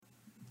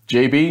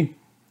JB,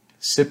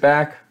 sit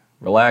back,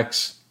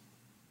 relax.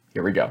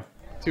 Here we go.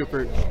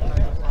 Super.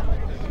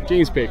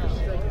 James Baker.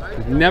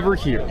 Never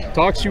here.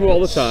 Talks to you all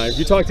the time.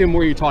 You talk to him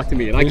more than you talk to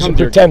me. And he's a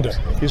pretender.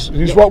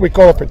 He's what we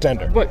call a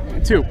pretender.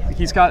 But, too,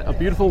 he's got a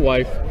beautiful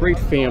wife, great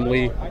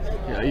family.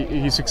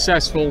 He's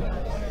successful.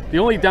 The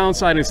only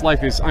downside in his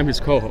life is I'm his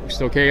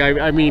co-host, okay?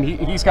 I mean,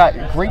 he's got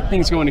great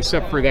things going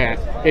except for that.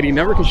 And he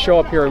never can show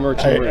up here at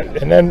Merchant Marine.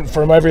 And then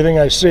from everything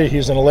I see,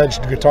 he's an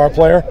alleged guitar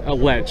player.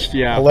 Alleged,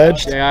 yeah.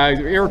 Alleged? Yeah,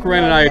 Eric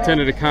Wren and I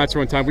attended a concert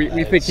one time.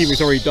 We think he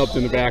was already dubbed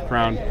in the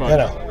background. But. You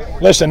know,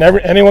 listen,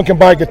 anyone can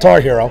buy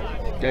Guitar Hero.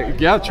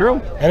 Yeah,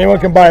 true. Anyone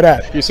can buy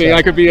that. You say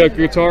I could be a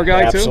guitar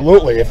guy too?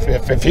 Absolutely.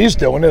 If he's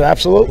doing it,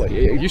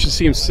 absolutely. You should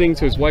see him sing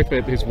to his wife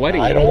at his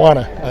wedding. I don't want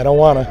to.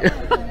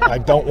 I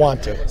don't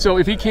want to. So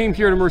if he came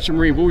here to Merchant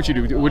Marine, what would you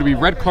do? Would it be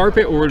red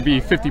carpet or would it be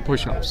 50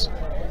 push-ups?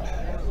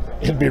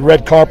 It'd be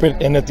red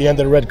carpet, and at the end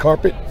of the red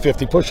carpet,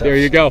 50 push-ups. There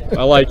you go.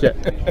 I like it.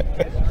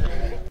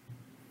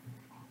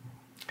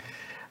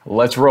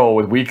 Let's roll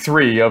with week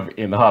 3 of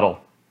In the Huddle.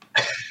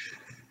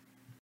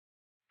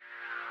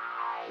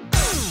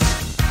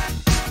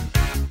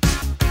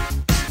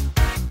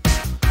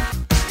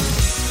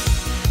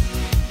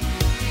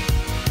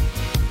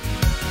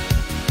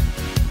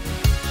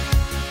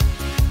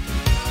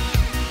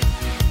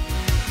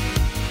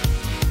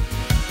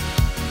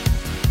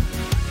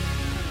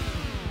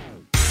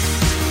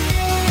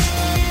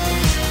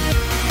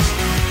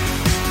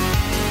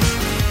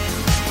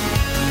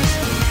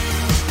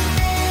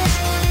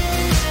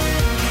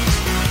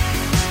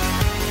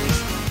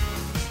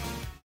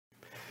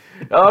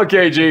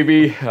 Okay,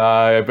 JB,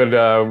 I've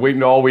been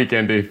waiting all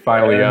weekend to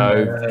finally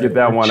get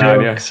that one on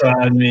you. Jokes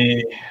on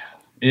me.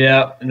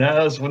 Yeah,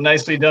 that was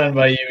nicely done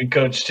by you and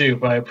Coach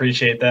Toop. I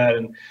appreciate that,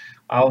 and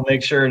I'll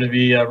make sure to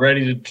be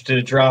ready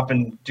to drop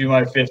and do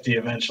my 50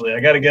 eventually. I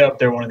got to get up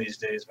there one of these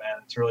days,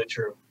 man. It's really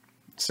true.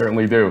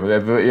 Certainly do.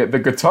 The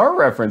guitar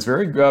reference,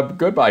 very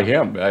good by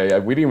him. We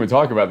didn't even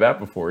talk about that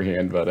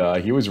beforehand,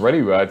 but he was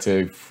ready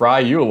to fry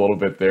you a little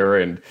bit there,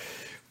 and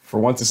for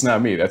once it's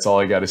not me. That's all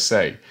I got to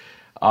say.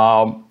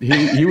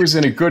 He was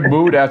in a good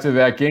mood after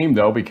that game,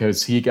 though,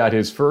 because he got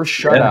his first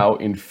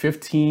shutout in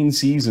 15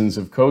 seasons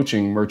of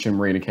coaching Merchant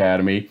Marine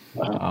Academy.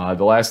 Wow.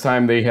 The last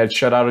time they had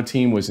shut out a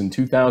team was in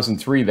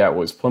 2003. That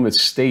was Plymouth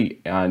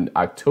State on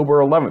October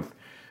 11th,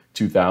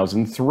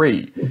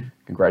 2003.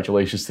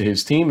 Congratulations to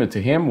his team and to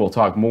him. We'll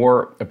talk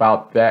more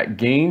about that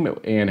game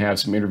and have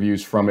some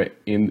interviews from it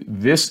in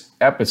this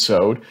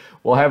episode.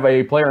 We'll have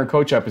a player and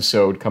coach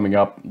episode coming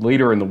up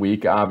later in the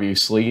week,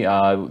 obviously.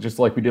 Just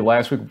like we did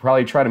last week, we'll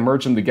probably try to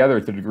merge them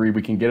together to the degree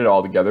we can get it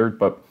all together,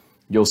 but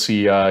you'll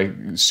see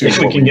soon. If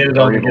we can get it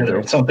all together.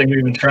 It's something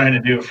we've been trying to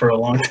do for a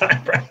long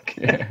time, Frank.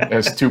 Yeah,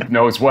 as Toop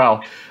knows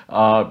well.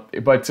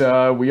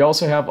 But we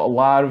also have a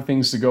lot of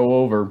things to go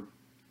over.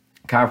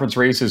 Conference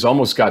races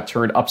almost got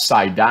turned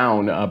upside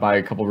down by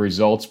a couple of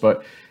results,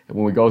 but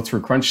when we go through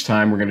crunch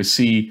time, we're going to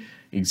see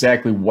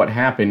exactly what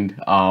happened.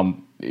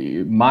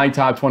 My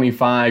top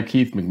 25,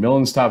 Keith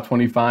McMillan's top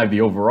 25,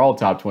 the overall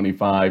top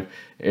 25,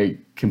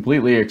 it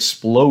completely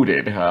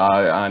exploded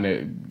on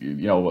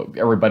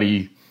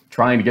everybody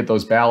trying to get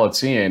those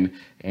ballots in,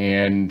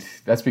 and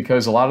that's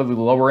because a lot of the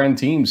lower end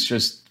teams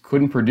just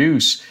couldn't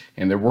produce,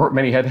 and there weren't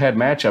many head-to-head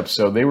matchups,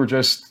 so they were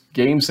just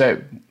games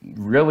that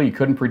really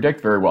couldn't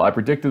predict very well. I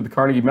predicted the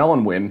Carnegie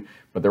Mellon win,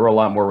 but there were a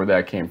lot more where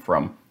that came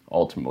from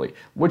ultimately.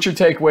 What's your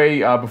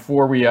takeaway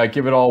before we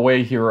give it all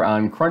away here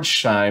on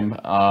Crunch Time?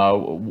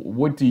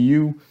 What do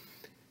you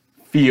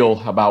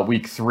feel about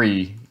week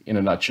 3 in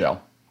a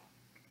nutshell?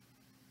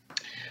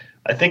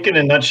 I think in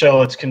a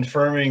nutshell, it's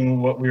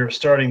confirming what we were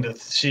starting to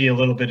see a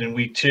little bit in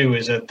week 2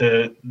 is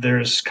that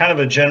there's kind of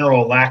a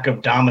general lack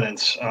of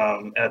dominance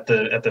at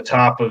the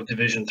top of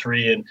Division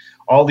III, and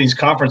all these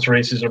conference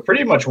races are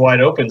pretty much wide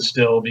open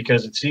still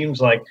because it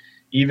seems like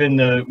even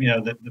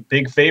the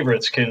big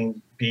favorites can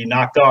be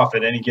knocked off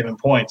at any given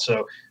point.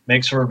 So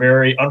makes for a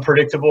very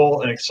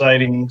unpredictable and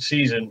exciting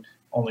season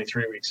only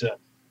 3 weeks in.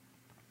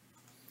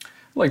 I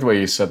like the way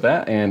you said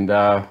that, and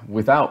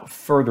without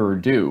further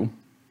ado,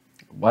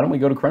 why don't we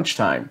go to crunch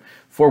time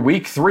for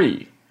week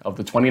 3 of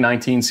the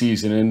 2019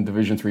 season in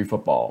Division III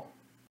football.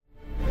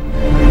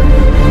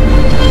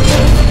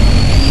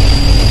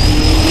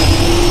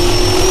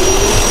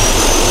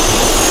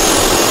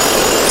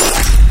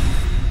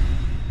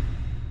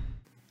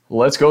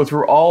 Let's go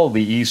through all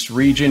the East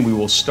region. We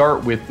will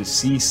start with the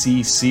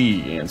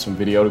CCC and some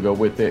video to go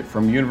with it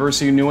from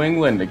University of New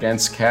England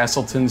against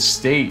Castleton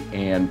State.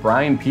 And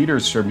Brian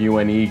Peters from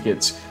UNE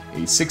gets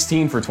a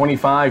 16 for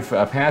 25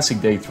 passing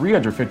day,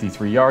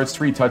 353 yards,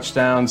 3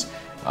 touchdowns.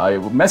 A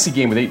messy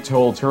game with 8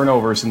 total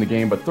turnovers in the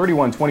game, but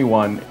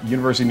 31-21,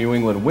 University of New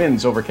England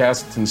wins over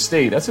Castleton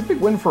State. That's a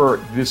big win for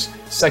this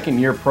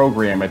second-year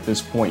program at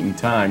this point in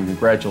time.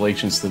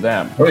 Congratulations to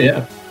them. Oh,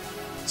 yeah.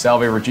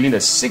 Salve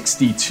Regina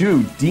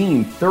 62,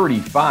 Dean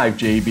 35,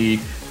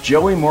 JB.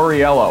 Joey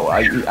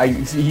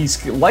Moriello,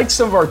 he's liked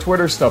some of our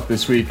Twitter stuff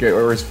this week,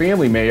 or his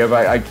family may have.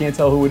 I can't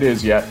tell who it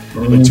is yet.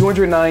 But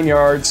 209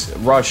 yards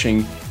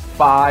rushing,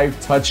 5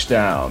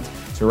 touchdowns.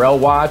 Terrell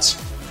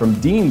Watts, from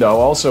Dean, though,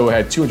 also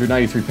had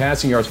 293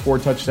 passing yards, 4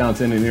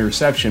 touchdowns, and an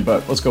interception.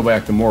 But let's go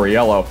back to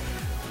Moriello.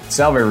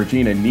 Salve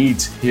Regina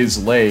needs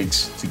his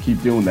legs to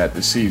keep doing that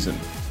this season.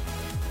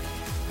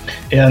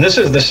 Yeah, and this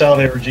is the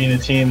Salve Regina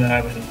team that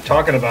I've been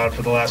talking about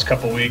for the last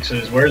couple of weeks.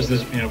 Is where's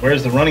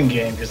the running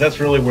game? Because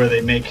that's really where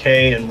they make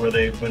hay and where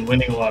they've been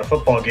winning a lot of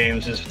football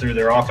games is through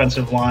their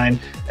offensive line,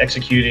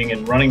 executing,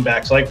 and running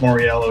backs like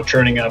Moriello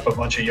churning up a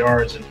bunch of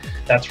yards, and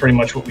that's pretty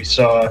much what we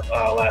saw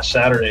last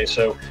Saturday.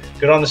 So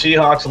good on the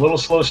Seahawks. A little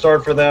slow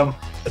start for them,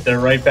 but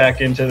they're right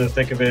back into the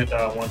thick of it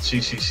once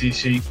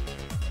CCC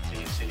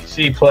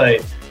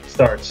play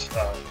starts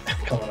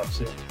coming up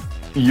soon.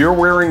 You're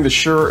wearing the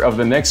shirt of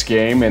the next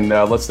game, and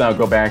let's now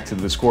go back to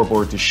the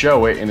scoreboard to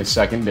show it in a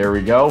second. There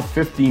we go.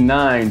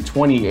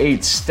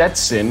 59-28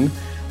 Stetson,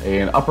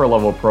 an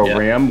upper-level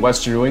program. Yep.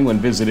 Western New England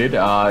visited,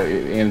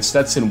 and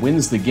Stetson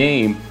wins the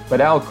game.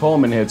 But Al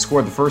Coleman had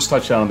scored the first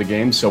touchdown of the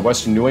game, so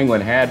Western New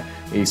England had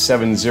a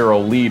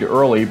 7-0 lead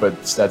early,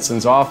 but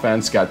Stetson's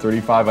offense got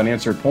 35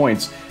 unanswered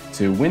points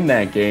to win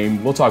that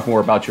game. We'll talk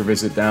more about your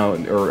visit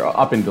down or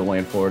up into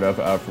Land,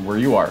 Florida, from where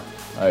you are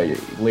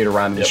later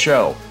on in the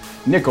show.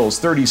 Nichols,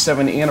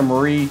 37, Anna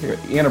Maria,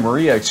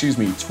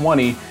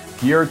 20.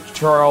 Pierre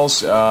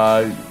Charles, he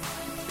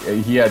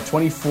had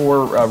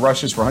 24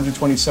 rushes for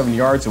 127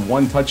 yards and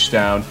 1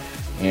 touchdown.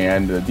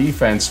 And the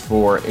defense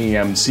for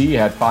AMC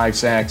had 5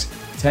 sacks,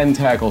 10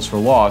 tackles for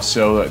loss.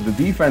 So the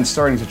defense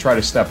starting to try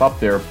to step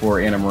up there for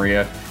Anna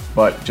Maria,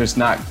 but just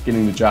not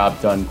getting the job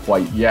done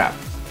quite yet.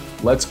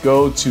 Let's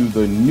go to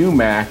the new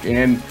MAC,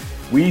 and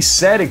we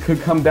said it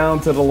could come down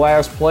to the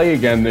last play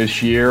again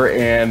this year,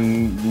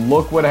 and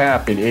look what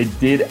happened. It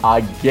did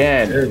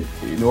again.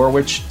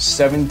 Norwich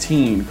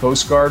 17,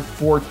 Coast Guard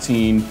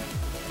 14.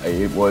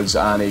 It was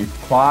on a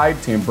Clyde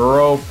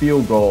Tamburo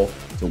field goal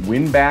to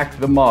win back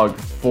the mug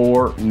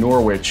for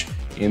Norwich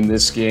in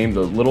this game,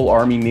 the little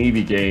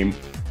Army-Navy game.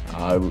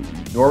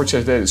 Norwich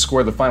had to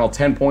score the final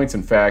 10 points,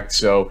 in fact,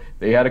 so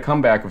they had a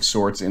comeback of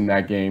sorts in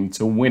that game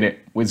to win it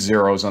with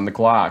zeros on the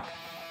clock.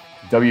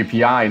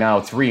 WPI now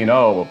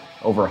 3-0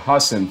 over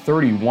Husson,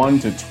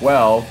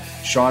 31-12.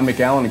 Sean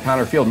McAllen and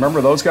Connor Field.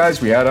 Remember those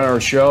guys we had on our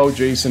show?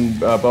 Jason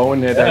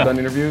Bowen had done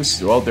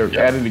interviews. Well, they're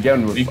added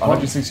again with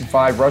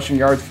 165 rushing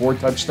yards, 4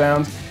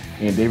 touchdowns.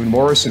 And David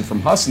Morrison from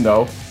Husson,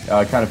 though,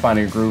 kind of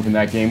finding a groove in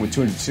that game with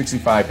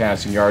 265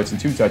 passing yards and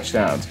 2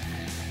 touchdowns.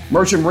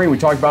 Merchant Marine, we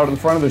talked about it in the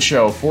front of the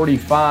show,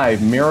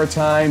 45,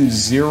 Maritime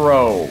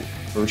 0.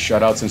 First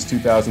shutout since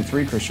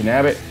 2003, Christian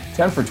Abbott,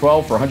 10 for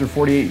 12 for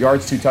 148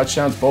 yards, 2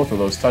 touchdowns. Both of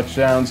those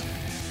touchdowns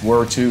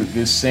were to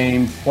this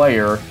same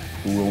player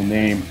who we'll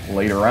name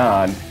later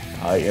on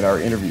in our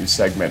interview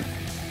segment.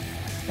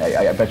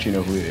 I bet you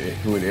know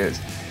who it is.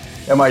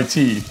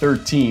 MIT,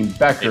 13,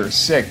 Becker,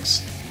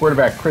 6.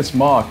 Quarterback Chris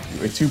Mock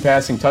with 2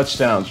 passing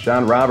touchdowns.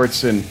 John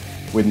Robertson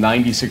with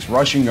 96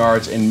 rushing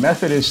yards. And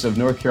Methodist of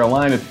North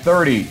Carolina,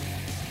 30.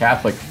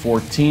 Catholic,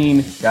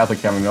 14. Catholic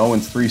Kevin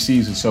Owens, 3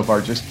 seasons so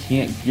far, just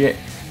can't get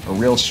a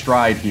real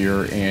stride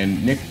here.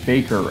 And Nick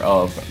Baker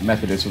of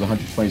Methodist with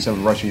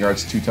 127 rushing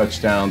yards, 2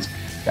 touchdowns.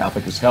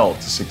 Catholic was held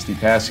to 60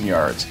 passing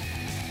yards.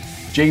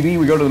 JV,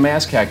 we go to the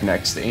MASCAC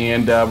next,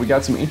 and we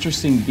got some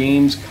interesting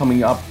games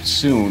coming up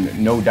soon,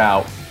 no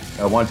doubt.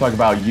 I want to talk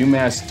about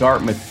UMass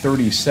Dartmouth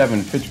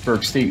 37,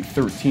 Fitchburg State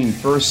 13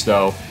 first,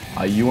 though.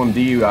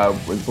 UMD, I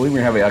believe we're going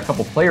to have a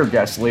couple player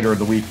guests later in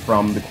the week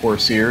from the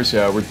Corsairs.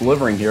 We're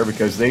delivering here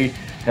because they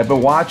have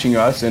been watching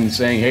us and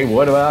saying, hey,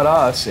 what about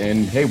us?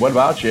 And hey, what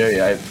about you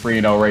at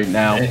 3-0 right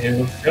now?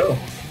 Hey, let's go.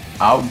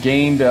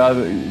 Outgained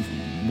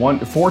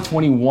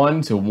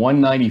 421 to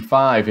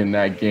 195 in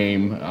that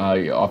game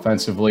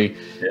offensively.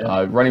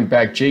 Running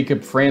back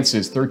Jacob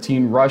Francis,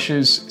 13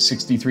 rushes,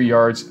 63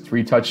 yards,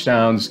 3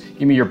 touchdowns.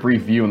 Give me your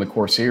brief view on the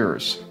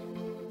Corsairs.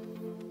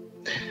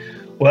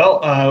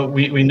 Well,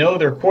 we know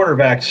their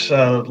quarterback's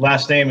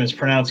last name is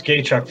pronounced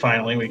Gaychuk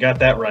finally. We got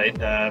that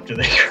right after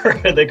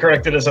they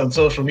corrected us on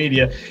social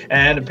media.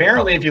 And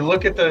apparently, if you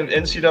look at the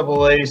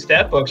NCAA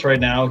stat books right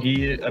now,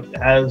 he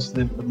has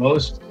the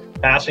most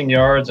passing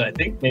yards, I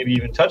think maybe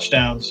even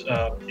touchdowns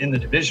in the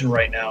division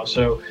right now.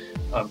 So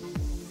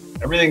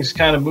everything's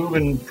kind of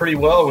moving pretty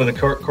well with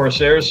the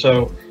Corsairs.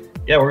 So,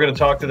 yeah, we're going to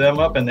talk to them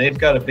up, and they've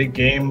got a big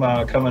game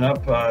coming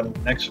up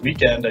next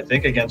weekend, I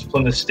think, against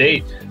Plymouth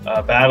State.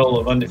 Battle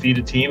of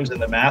undefeated teams in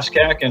the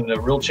MASCAC, and a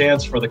real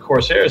chance for the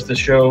Corsairs to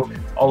show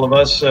all of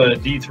us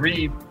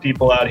D3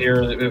 people out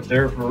here if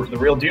they're the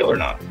real deal or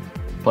not.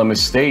 Plymouth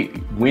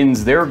State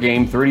wins their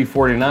game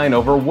 34-9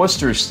 over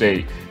Worcester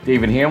State.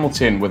 David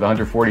Hamilton with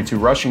 142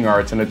 rushing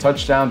yards and a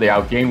touchdown. They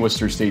outgained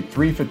Worcester State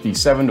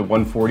 357 to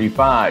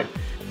 145.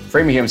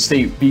 Framingham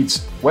State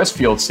beats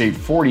Westfield State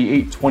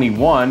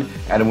 48-21.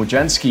 Adam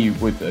Wojcinski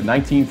with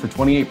 19 for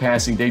 28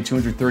 passing day,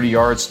 230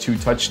 yards, 2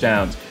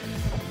 touchdowns.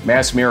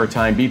 Mass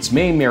Maritime beats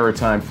Maine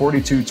Maritime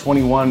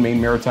 42-21.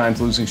 Maine Maritime's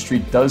losing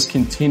streak does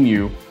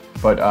continue,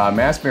 but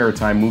Mass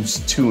Maritime moves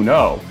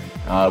 2-0.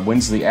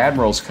 Wins the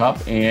Admirals Cup,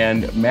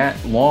 and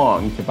Matt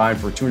Long combined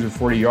for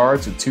 240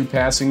 yards with 2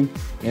 passing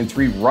and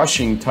 3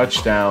 rushing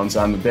touchdowns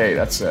on the day.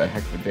 That's a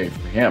heck of a day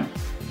for him.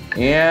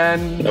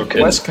 And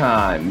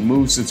WestCon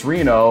moves to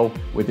 3-0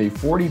 with a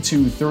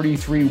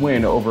 42-33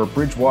 win over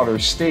Bridgewater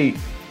State.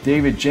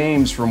 David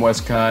James from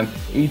WestCon,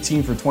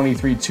 18 for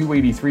 23,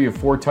 283 of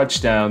 4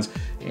 touchdowns.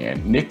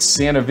 And Nick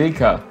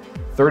Santavica,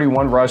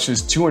 31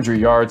 rushes, 200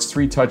 yards,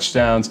 3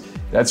 touchdowns.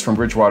 That's from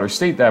Bridgewater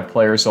State, that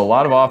player. So a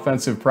lot of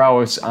offensive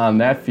prowess on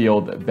that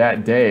field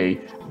that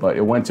day, but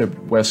it went to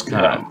WestCon.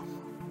 Yeah.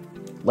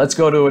 Let's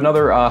go to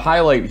another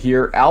highlight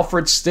here.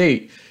 Alfred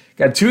State.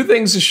 Got 2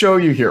 things to show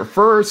you here.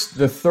 First,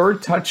 the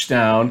 3rd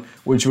touchdown,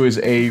 which was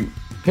a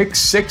pick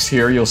 6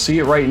 here. You'll see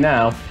it right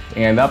now.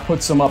 And that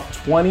puts them up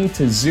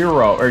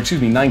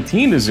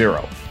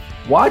 19-0.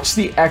 Watch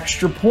the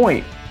extra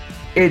point.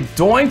 It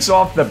doinks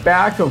off the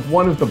back of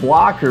one of the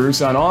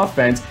blockers on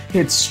offense,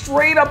 hits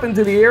straight up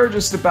into the air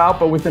just about,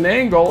 but with an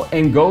angle,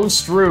 and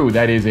goes through.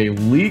 That is a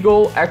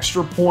legal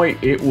extra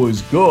point. It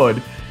was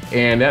good,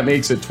 and that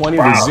makes it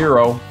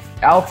 20-0.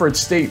 Alfred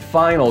State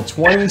final,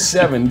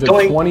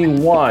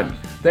 27-21.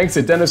 Thanks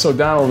to Dennis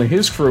O'Donnell and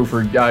his crew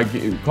for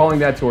calling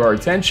that to our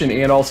attention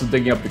and also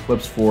digging up the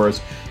clips for us.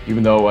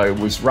 Even though it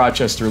was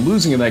Rochester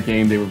losing in that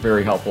game, they were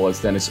very helpful,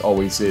 as Dennis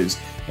always is.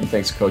 And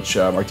thanks to Coach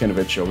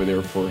Martinovich over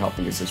there for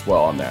helping us as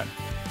well on that.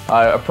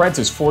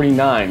 Apprentice,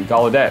 49.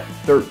 Gallaudet,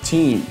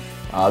 13.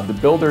 The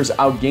Builders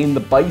outgained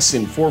the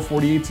Bison,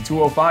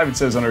 448-205, it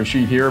says on our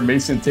sheet here.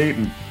 Mason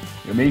Tatum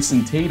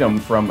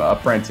from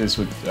Apprentice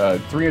with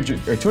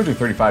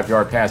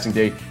 235-yard passing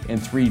day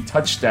and 3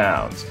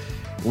 touchdowns.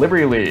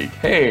 Liberty League,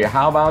 hey,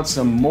 how about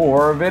some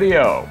more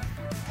video?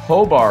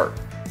 Hobart.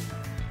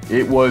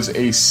 It was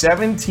a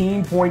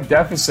 17-point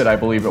deficit, I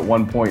believe, at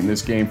one point in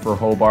this game for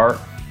Hobart.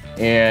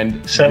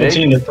 And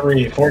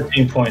 17-3,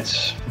 14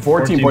 points.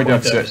 14-point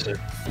deficit.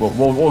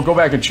 We'll go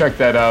back and check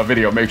that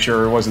video, make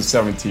sure it wasn't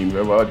 17.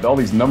 All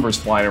these numbers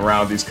flying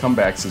around, these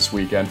comebacks this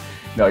weekend.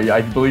 No, yeah,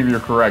 I believe you're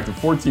correct. A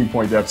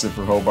 14-point deficit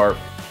for Hobart.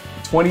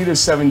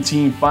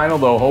 20-17 final,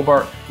 though.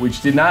 Hobart,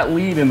 which did not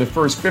lead in the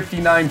first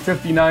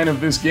 59-59 of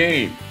this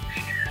game.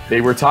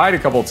 They were tied a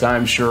couple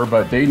times, sure,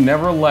 but they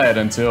never led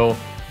until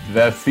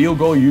that field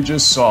goal you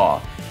just saw.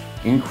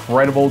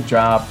 Incredible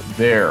job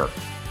there.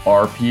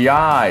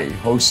 RPI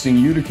hosting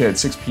Utica at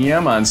 6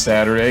 p.m. on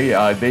Saturday.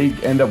 They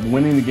end up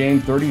winning the game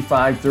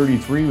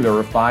 35-33. There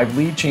were 5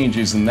 lead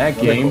changes in that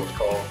game.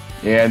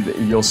 And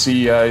you'll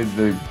see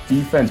the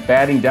defense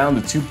batting down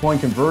the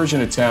 2-point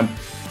conversion attempt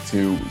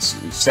to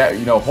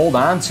hold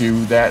on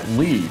to that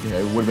lead.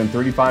 It would have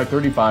been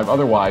 35-35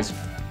 otherwise.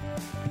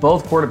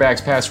 Both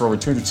quarterbacks passed for over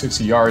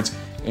 260 yards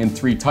and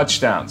 3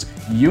 touchdowns.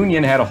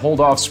 Union had to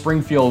hold off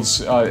Springfield's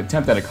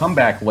attempt at a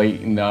comeback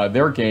late in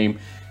their game,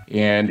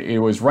 and it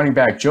was running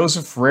back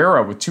Joseph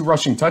Ferreira with 2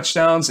 rushing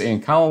touchdowns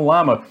and Colin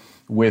Lama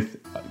with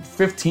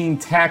 15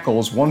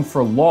 tackles, 1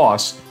 for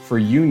loss for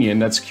Union.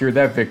 That secured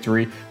that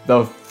victory.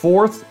 The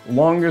 4th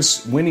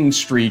longest winning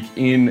streak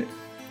in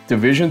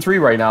Division III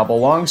right now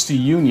belongs to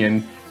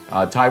Union,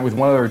 tied with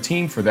one other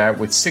team for that,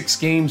 with 6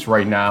 games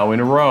right now in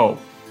a row.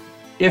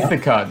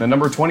 Ithaca, the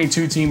number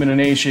 22 team in the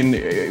nation.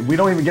 We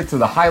don't even get to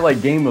the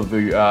highlight game of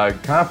the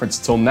conference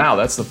until now.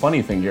 That's the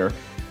funny thing here.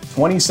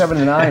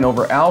 27-9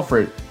 over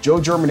Alfred. Joe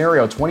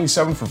Germanario,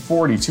 27 for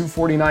 40,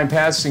 249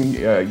 passing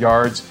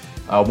yards,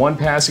 1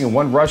 passing and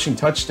 1 rushing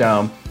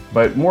touchdown.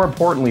 But more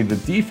importantly, the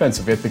defense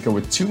of Ithaca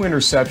with 2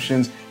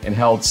 interceptions and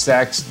held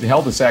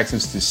the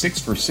Saxons to 6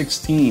 for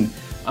 16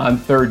 on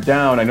 3rd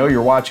down. I know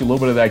you're watching a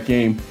little bit of that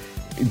game.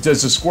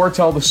 Does the score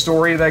tell the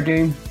story of that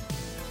game?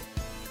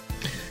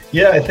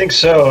 Yeah, I think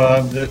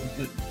so.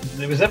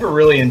 It was never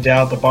really in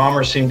doubt. The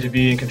Bombers seemed to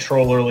be in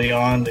control early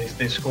on.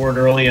 They scored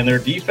early, and their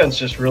defense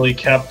just really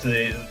kept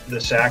the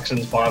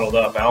Saxons bottled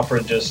up.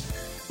 Alfred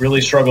just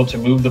really struggled to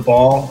move the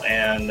ball,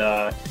 and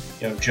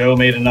Joe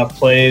made enough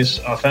plays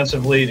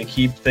offensively to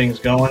keep things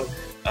going.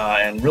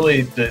 And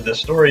really, the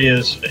story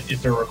is,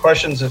 if there were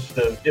questions if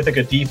the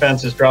Ithaca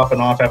defense is dropping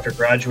off after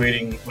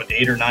graduating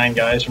 8 or 9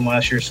 guys from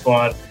last year's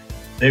squad,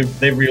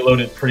 they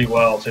reloaded pretty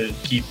well to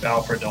keep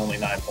Alfred to only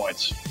 9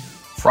 points.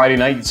 Friday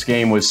night's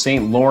game was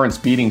St. Lawrence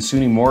beating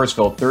SUNY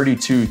Morrisville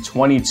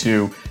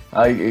 32-22.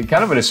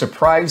 Kind of a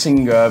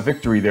surprising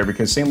victory there,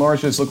 because St.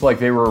 Lawrence just looked like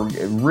they were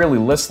really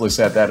listless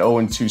at that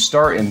 0-2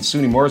 start, and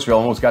SUNY Morrisville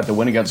almost got the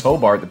win against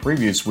Hobart the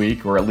previous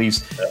week, or at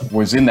least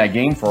was in that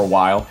game for a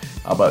while.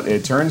 But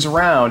it turns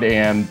around,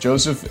 and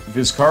Joseph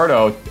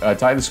Vizcardo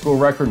tied the school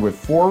record with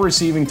 4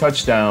 receiving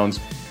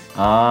touchdowns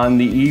on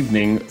the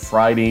evening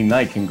Friday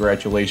night.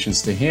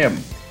 Congratulations to him.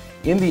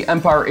 In the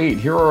Empire 8,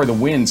 here are the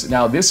wins.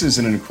 Now, this is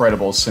an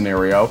incredible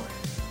scenario.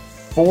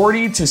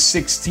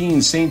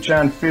 40-16, St.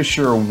 John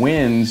Fisher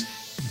wins,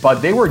 but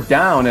they were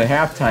down at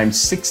halftime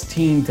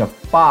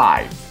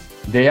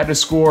 16-5. They had to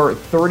score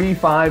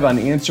 35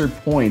 unanswered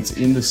points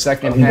in the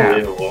second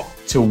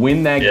half to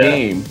win that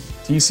game.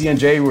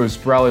 TCNJ was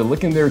probably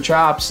licking their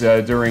chops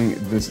during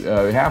this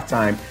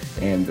halftime,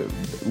 and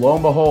lo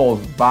and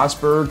behold,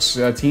 Bosberg's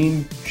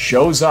team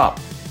shows up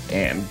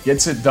and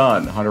gets it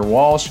done. Hunter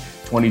Walsh,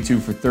 22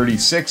 for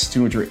 36,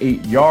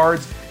 208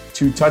 yards,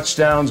 2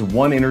 touchdowns,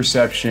 1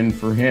 interception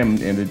for him,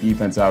 and the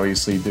defense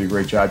obviously did a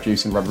great job.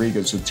 Jason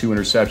Rodriguez with 2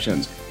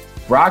 interceptions.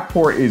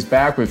 Rockport is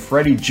back with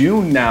Freddie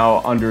June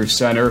now under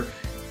center.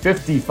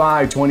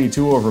 55-22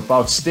 over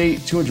Buff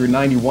State,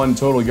 291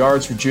 total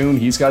yards for June.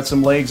 He's got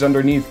some legs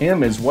underneath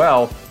him as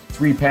well.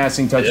 3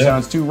 passing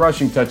touchdowns, 2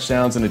 rushing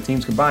touchdowns, and the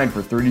teams combined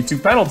for 32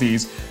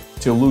 penalties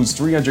to lose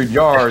 300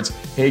 yards.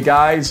 Hey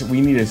guys, we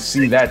need to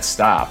see that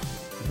stop.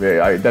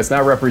 That's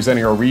not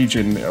representing our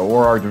region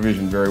or our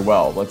division very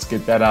well. Let's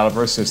get that out of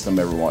our system,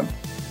 everyone.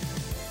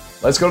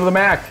 Let's go to the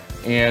MAC.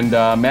 And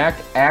MAC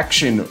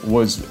action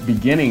was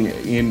beginning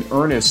in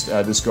earnest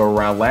this go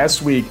around.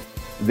 Last week,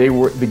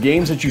 the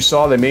games that you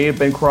saw that may have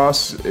been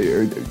across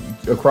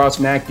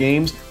MAC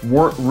games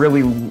weren't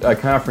really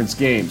conference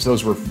games.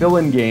 Those were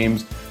fill-in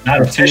games.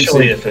 Not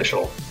officially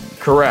official.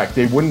 Correct.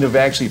 They wouldn't have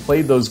actually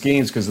played those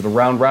games because of the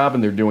round robin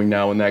they're doing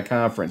now in that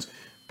conference.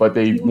 But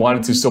they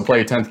wanted to still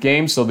play a 10th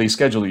game, so they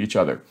scheduled each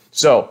other.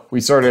 So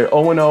we started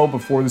 0-0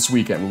 before this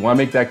weekend. We want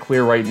to make that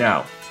clear right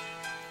now.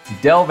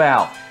 Del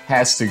Val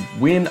has to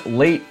win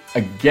late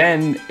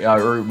again,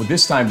 or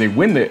this time they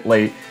win it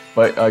late,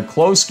 but a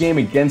close game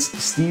against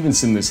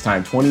Stevenson this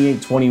time,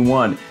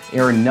 28-21.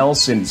 Aaron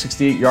Nelson,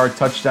 68-yard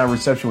touchdown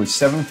reception with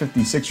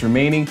 7:56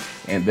 remaining,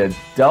 and the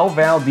Del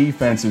Val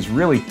defense is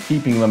really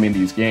keeping them in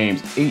these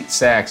games. 8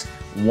 sacks,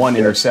 1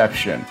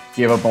 interception.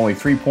 Gave up only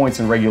 3 points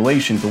in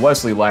regulation to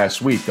Wesley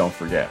last week, don't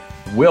forget.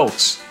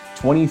 Wilkes,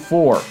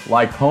 24,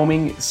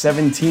 Lycoming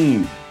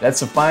 17.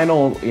 That's the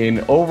final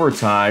in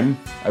overtime.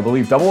 I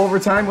believe double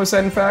overtime was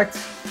that in fact?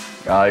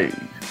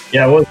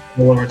 Yeah, it was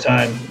double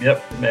overtime.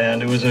 Yep,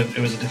 man. It was a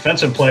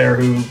defensive player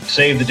who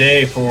saved the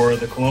day for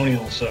the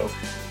Colonials. So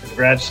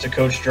congrats to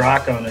Coach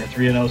Drock on their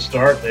 3-0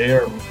 start. They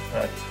are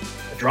the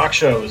Drock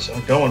show is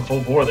going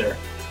full bore there.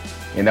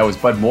 And that was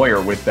Bud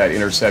Moyer with that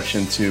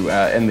interception to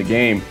end the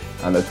game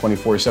on the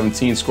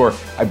 24-17 score.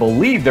 I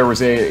believe there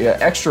was a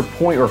extra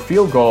point or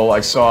field goal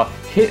I saw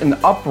hit an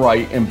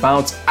upright and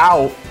bounce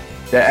out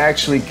that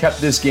actually kept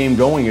this game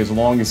going as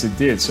long as it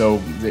did. So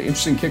the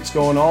interesting kicks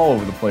going all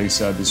over the place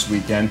this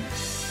weekend.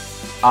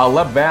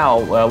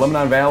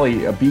 Lebanon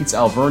Valley beats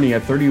Alvernia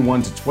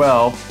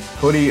 31-12.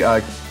 Cody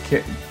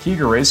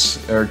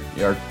Kigaris,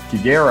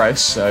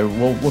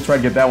 we'll try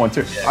to get that one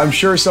too. Yeah. I'm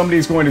sure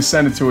somebody's going to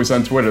send it to us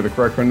on Twitter, the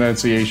correct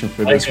pronunciation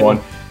for this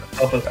one.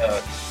 Help us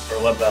out for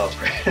Lebanon.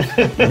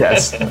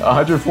 Yes,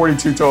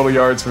 142 total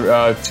yards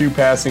for 2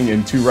 passing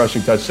and 2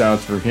 rushing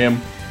touchdowns for him.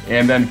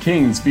 And then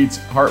Kings beats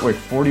Hartwick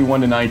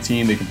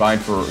 41-19. They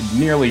combined for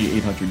nearly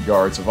 800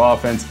 yards of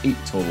offense, 8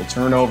 total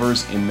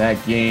turnovers in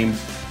that game.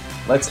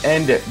 Let's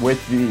end it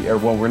with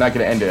we're not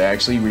going to end it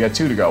actually. We got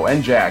 2 to go.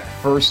 NJAC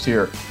first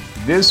here.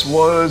 This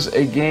was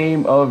a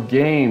game of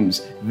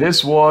games.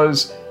 This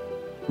was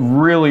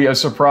really a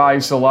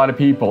surprise to a lot of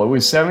people. It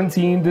was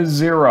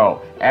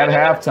 17-0 at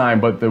halftime,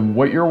 but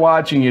what you're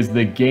watching is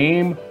the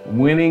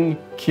game-winning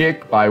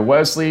kick by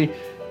Wesley.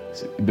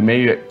 They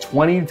made it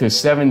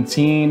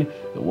 20-17.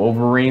 The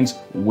Wolverines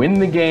win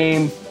the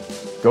game.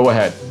 Go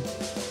ahead.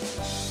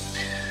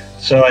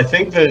 So I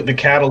think the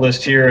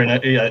catalyst here,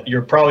 and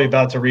you're probably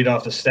about to read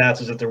off the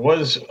stats, is that there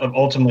was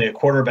ultimately a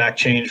quarterback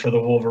change for the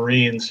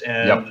Wolverines,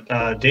 and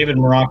David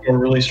Morocco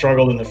really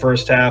struggled in the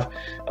first half,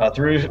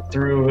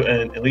 through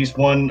at least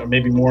 1 or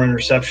maybe more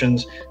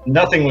interceptions.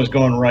 Nothing was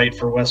going right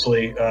for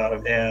Wesley,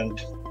 and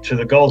to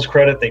the Gulls'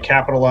 credit, they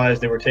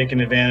capitalized. They were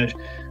taking advantage.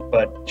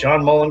 But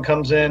John Mullen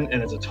comes in,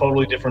 and it's a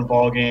totally different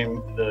ball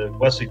game. The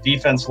Wesley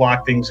defense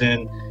locked things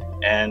in.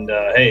 And,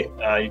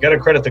 you got to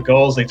credit the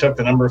Gulls. They took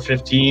the number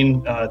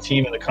 15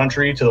 team in the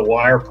country to the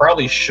wire.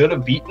 Probably should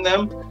have beaten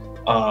them.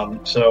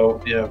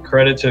 So,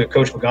 credit to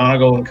Coach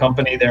McGonigal and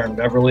company there in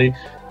Beverly.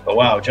 But,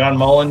 wow, John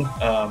Mullen,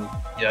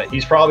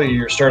 he's probably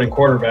your starting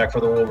quarterback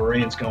for the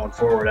Wolverines going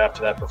forward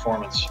after that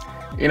performance.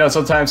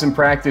 Sometimes in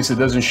practice it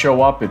doesn't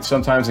show up. It's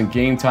sometimes in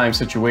game time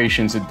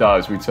situations it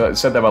does. We said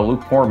that about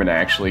Luke Porman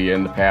actually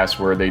in the past,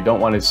 where they don't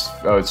want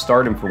to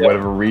start him for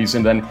whatever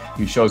reason. Then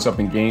he shows up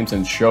in games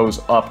and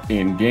shows up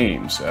in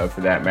games for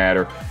that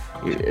matter.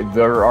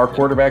 There are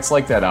quarterbacks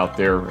like that out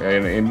there,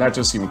 and not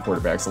just even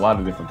quarterbacks, a lot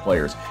of different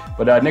players.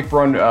 But Nick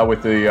Brunn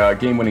with the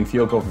game-winning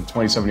field goal from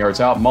 27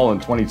 yards out. Mullen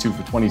 22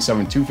 for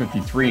 27,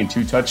 253 and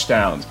 2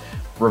 touchdowns.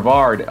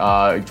 Brevard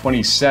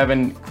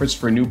 27,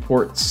 Christopher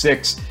Newport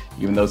 6.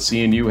 Even though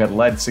CNU had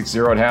led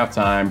 6-0 at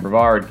halftime,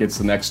 Brevard gets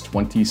the next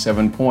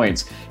 27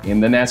 points. In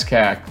the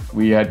NESCAC,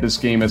 we had this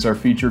game as our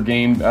feature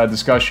game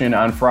discussion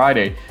on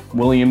Friday.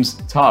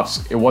 Williams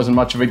Tufts, it wasn't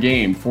much of a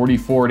game.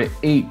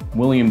 44-8,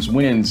 Williams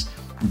wins.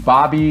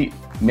 Bobby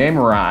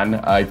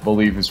Mameron, I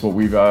believe is what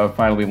we've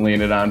finally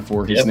landed on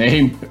for his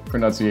name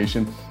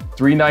pronunciation.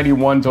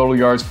 391 total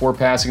yards, 4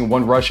 passing,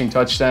 1 rushing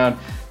touchdown.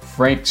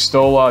 Frank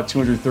Stola,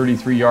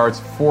 233 yards,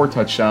 4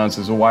 touchdowns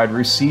as a wide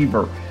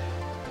receiver.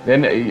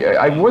 Then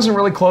I wasn't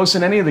really close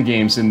in any of the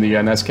games in the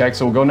NESCAC,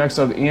 so we'll go next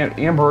to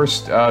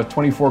Amherst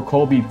 24,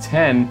 Colby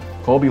 10.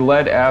 Colby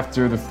led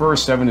after the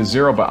first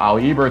 7-0, but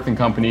Ali Eberth and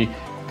company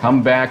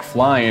come back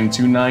flying,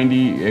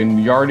 290 in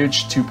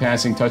yardage, 2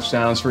 passing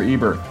touchdowns for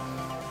Eberth.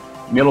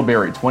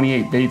 Middlebury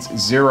 28, Bates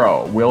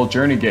 0. Will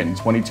Jernigan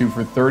 22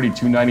 for 30,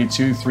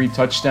 292, 3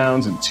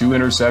 touchdowns and 2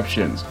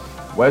 interceptions.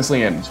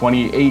 Wesleyan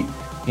 28,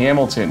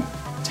 Hamilton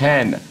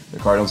 10. The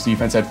Cardinals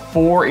defense had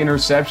 4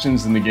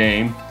 interceptions in the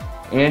game.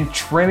 And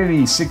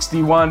Trinity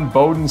 61,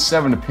 Bowdoin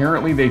 7.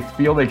 Apparently they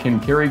feel they can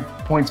carry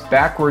points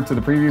backward to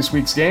the previous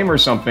week's game or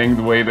something,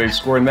 the way they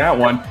scored in that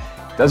one.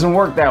 Doesn't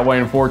work that way,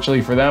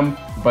 unfortunately, for them,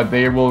 but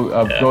they will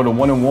go to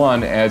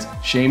 1-1 as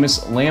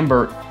Seamus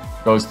Lambert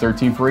goes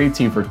 13 for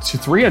 18 for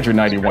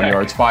 391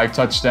 yards, 5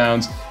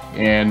 touchdowns,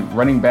 and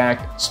running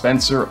back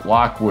Spencer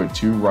Lockwood,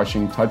 2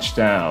 rushing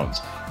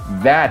touchdowns.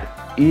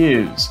 That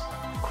is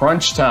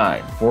crunch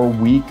time for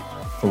week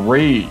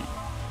 3.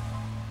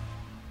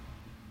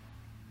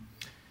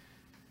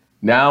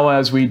 Now,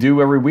 as we do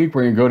every week,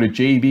 we're going to go to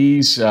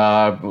JB's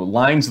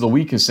lines of the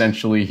week,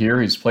 essentially, here.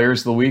 His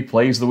players of the week,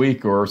 plays of the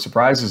week, or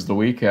surprises of the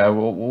week.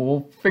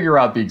 We'll figure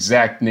out the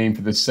exact name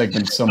for this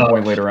segment at some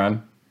point later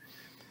on.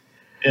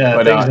 Yeah,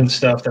 but, things and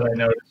stuff that I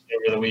noticed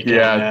over the weekend.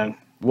 Yeah, man.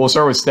 We'll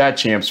start with Stat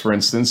Champs, for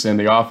instance, and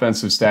the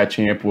offensive Stat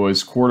Champ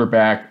was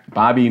quarterback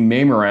Bobby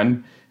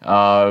Mameran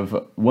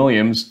of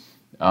Williams.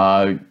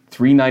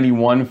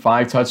 391,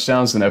 5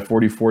 touchdowns, and that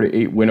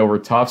 44-8 win over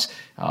Tufts.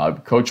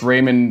 Coach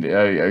Raymond,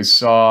 I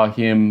saw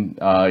him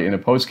in a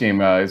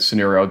post-game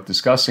scenario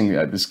discussing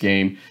this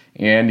game,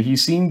 and he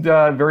seemed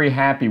very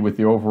happy with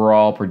the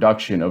overall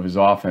production of his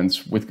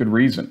offense, with good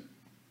reason.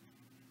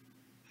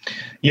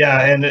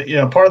 Yeah,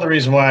 and part of the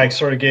reason why I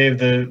sort of gave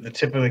the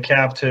tip of the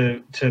cap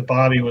to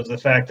Bobby was the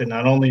fact that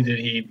not only did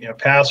he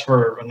pass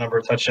for a number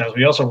of touchdowns, but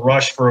he also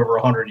rushed for over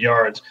 100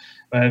 yards.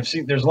 I've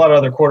seen there's a lot of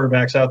other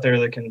quarterbacks out there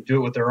that can do it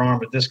with their arm,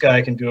 but this guy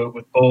can do it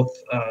with both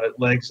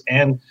legs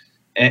and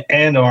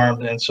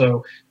arm. And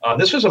so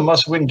this was a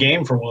must-win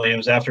game for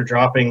Williams after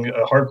dropping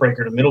a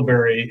heartbreaker to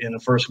Middlebury in the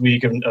first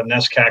week of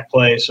NESCAC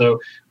play.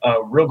 So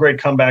real great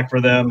comeback for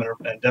them,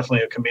 and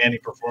definitely a commanding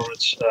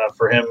performance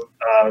for him.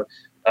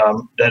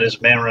 That is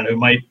Mameran, who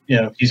might,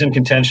 he's in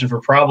contention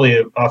for probably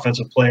an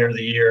offensive player of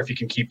the year if he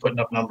can keep putting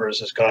up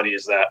numbers as gaudy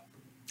as that.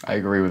 I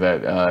agree with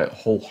that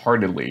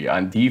wholeheartedly.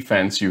 On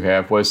defense, you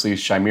have Wesley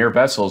Shamir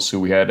Vessels, who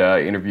we had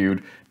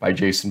interviewed by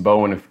Jason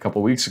Bowen a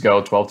couple weeks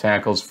ago, 12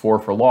 tackles, 4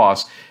 for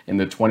loss. In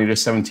the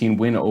 20-17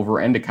 win over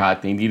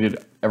Endicott, they needed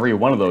every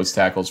one of those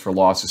tackles for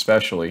loss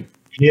especially.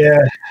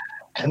 Yeah,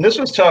 and this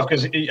was tough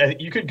because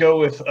you could go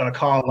with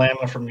Colin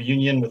Lama from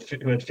Union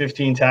who had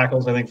 15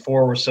 tackles. I think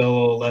 4 were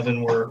solo,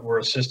 11 were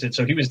assisted.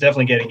 So he was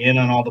definitely getting in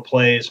on all the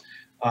plays.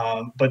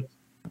 But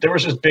there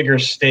was just bigger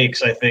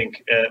stakes, I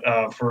think,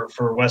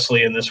 for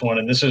Wesley in this one,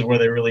 and this is where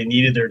they really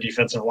needed their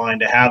defensive line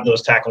to have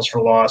those tackles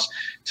for loss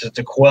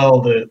to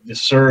quell the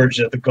surge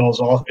that the Gulls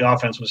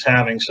offense was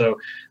having. So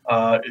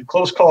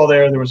close call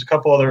there. There was a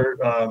couple other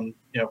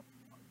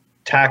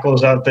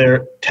tacklers out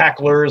there,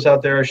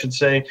 I should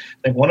say. I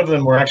think one of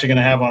them we're actually going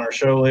to have on our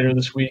show later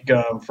this week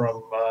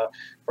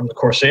from the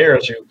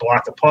Corsairs, who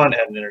blocked the punt,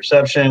 had an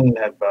interception,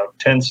 had about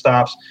 10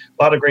 stops.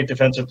 A lot of great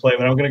defensive play,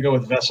 but I'm going to go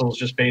with Vessels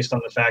just based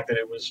on the fact that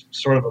it was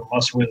sort of a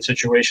must-win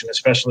situation,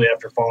 especially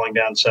after falling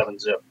down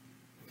 7-zip.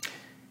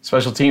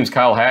 Special teams,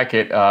 Kyle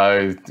Hackett,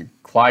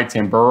 Clyde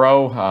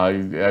Tamburo,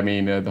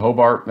 the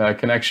Hobart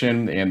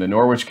connection and the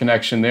Norwich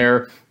connection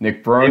there.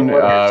 Nick Brun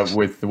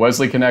with the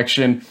Wesley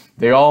connection.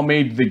 They all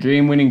made the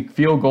game-winning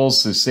field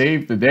goals to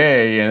save the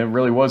day, and it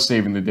really was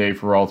saving the day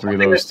for all 3 of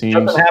those teams.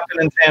 Doesn't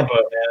happen in Tampa,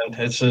 man.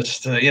 It's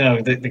just,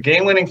 the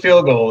game-winning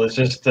field goal is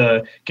just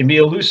can be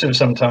elusive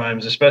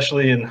sometimes,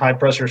 especially in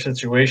high-pressure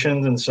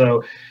situations. And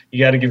so you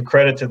got to give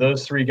credit to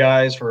those 3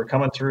 guys for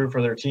coming through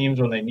for their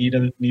teams when they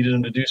needed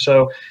them to do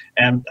so.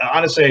 And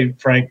honestly,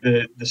 Frank,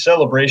 the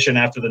celebration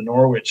after the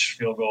Norwich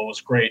field goal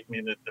was great. I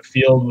mean, the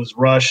field was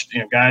rushed.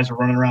 Guys were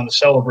running around the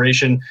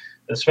celebration,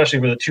 especially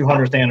for the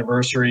 200th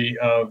anniversary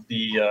of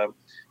the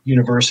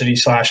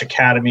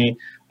university/academy.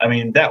 I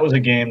mean, that was a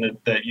game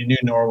that you knew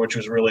Norwich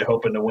was really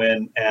hoping to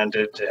win, and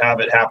to have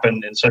it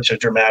happen in such a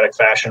dramatic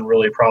fashion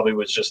really probably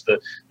was just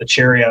the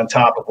cherry on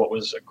top of what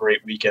was a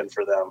great weekend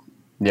for them.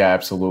 Yeah,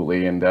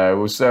 absolutely. And it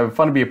was fun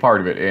to be a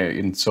part of it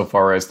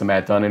insofar as the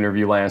Matt Dunn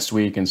interview last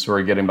week and sort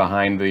of getting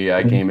behind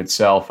the game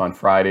itself on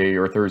Friday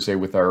or Thursday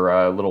with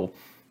our little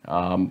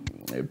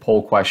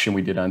poll question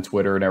we did on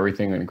Twitter and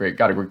everything, and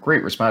got a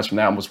great response from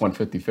that. Almost won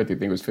 50-50. I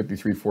think it was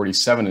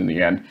 53-47 in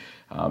the end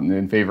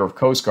in favor of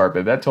Coast Guard.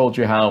 But that told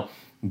you how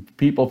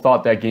people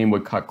thought that game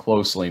would cut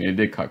closely, and it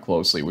did cut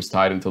closely. It was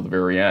tied until the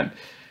very end.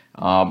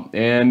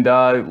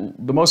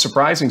 The most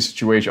surprising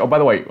situation, oh, by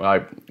the way,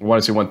 I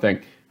want to say one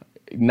thing.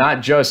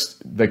 Not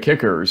just the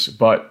kickers,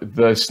 but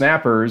the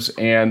snappers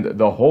and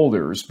the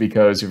holders,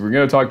 because if we're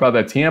going to talk about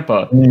that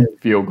Tampa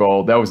field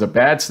goal, that was a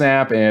bad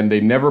snap, and they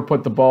never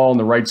put the ball in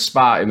the right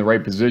spot, in the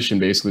right position.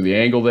 Basically, the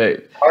angle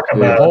that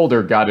the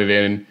holder got it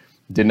in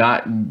did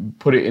not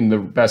put it in the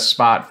best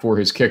spot for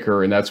his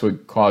kicker, and that's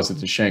what caused it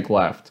to shank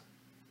left.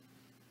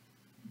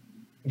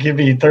 Give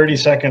me 30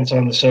 seconds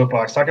on the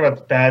soapbox. Talk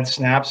about bad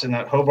snaps in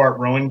that Hobart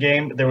Rowan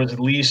game. There was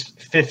at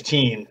least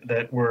 15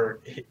 that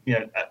were,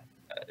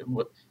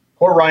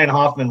 poor Ryan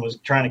Hoffman was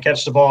trying to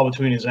catch the ball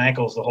between his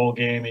ankles the whole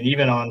game, and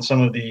even on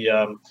some of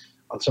the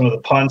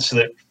punts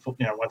that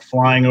went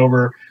flying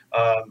over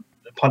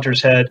the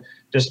punter's head.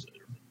 Just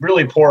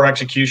really poor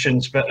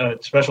execution,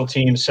 special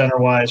teams,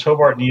 center-wise.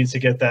 Hobart needs to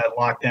get that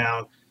locked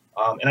down.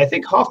 And I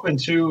think Hoffman,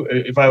 too,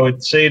 if I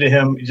would say to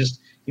him, he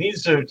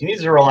needs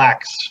to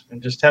relax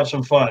and just have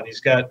some fun.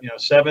 He's got,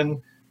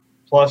 7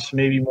 plus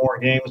maybe more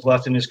games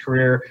left in his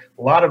career.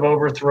 A lot of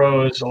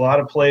overthrows, a lot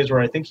of plays where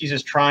I think he's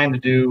just trying to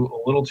do a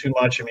little too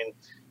much. I mean,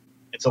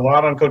 it's a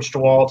lot on Coach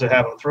DeWall to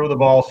have him throw the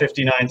ball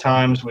 59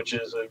 times, which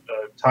is a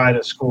tied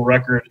a school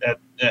record at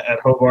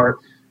Hobart.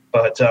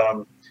 But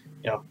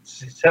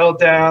settle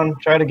down,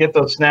 try to get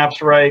those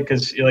snaps right,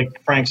 because like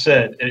Frank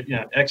said,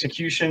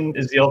 execution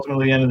is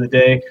ultimately the end of the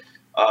day.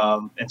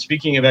 And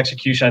speaking of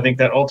execution, I think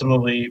that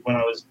ultimately, when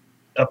I was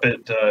up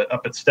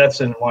at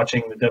Stetson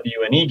watching the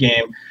WNE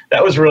game,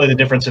 that was really the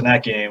difference in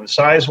that game.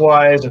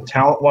 Size-wise and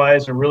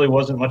talent-wise, there really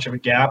wasn't much of a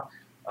gap.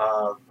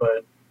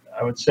 But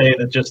I would say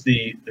that just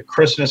the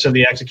crispness of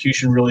the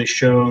execution really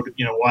showed,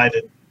 why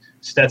the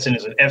Stetson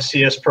is an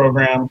FCS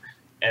program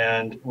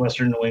and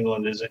Western New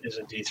England is a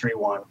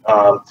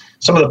D3-1.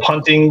 Some of the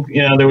punting,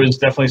 there was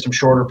definitely some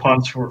shorter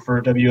punts for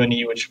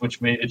WNE, which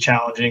made it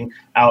challenging.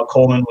 Alec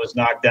Coleman was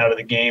knocked out of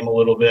the game a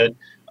little bit.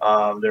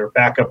 Their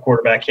backup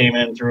quarterback came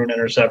in, threw an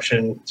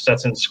interception.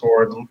 Stetson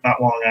scored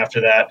not long after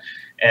that.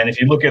 And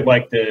if you look at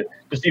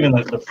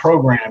the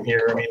program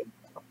here, I mean,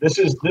 this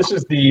is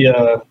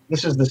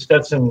the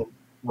Stetson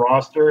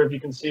roster. If you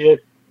can see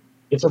it,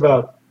 it's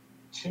about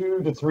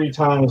 2 to 3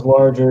 times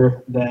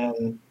larger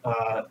than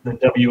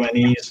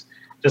WNE's.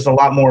 Just a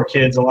lot more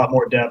kids, a lot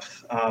more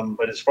depth.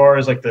 But as far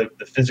as the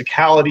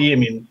physicality, I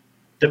mean,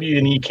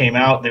 WNE came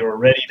out, they were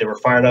ready, they were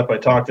fired up. I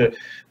talked to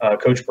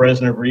Coach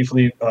Bresner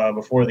briefly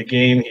before the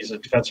game. He's a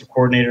defensive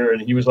coordinator,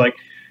 and he was like,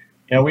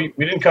 we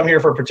didn't come here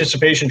for a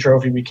participation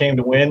trophy. We came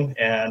to win,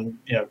 and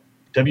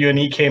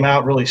WNE came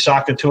out, really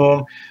socked it to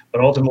them.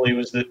 But ultimately, it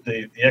was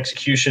the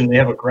execution. They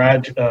have a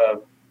graduate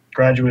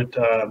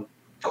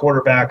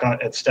quarterback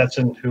at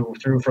Stetson who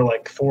threw for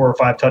 4 or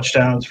 5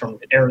 touchdowns from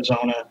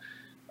Arizona.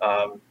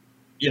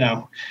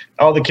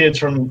 All the kids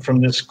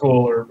from this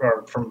school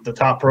are from the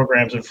top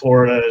programs in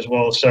Florida, as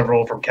well as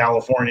several from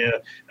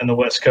California and the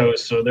West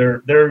Coast. So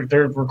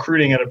they're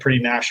recruiting at a pretty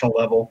national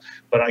level.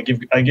 But I give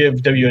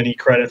WNE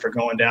credit for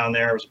going down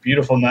there. It was a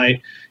beautiful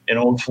night in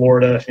Old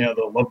Florida.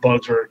 The love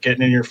bugs were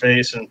getting in your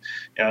face, and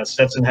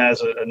Stetson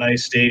has a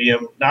nice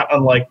stadium, not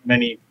unlike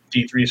many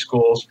D3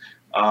 schools.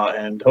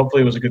 And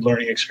hopefully it was a good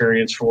learning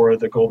experience for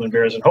the Golden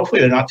Bears, and hopefully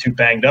they're not too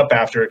banged up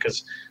after it,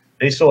 because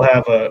they still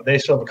have a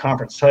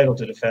conference title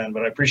to defend.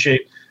 But I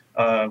appreciate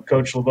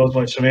Coach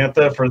LeBeau's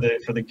Samantha for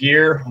the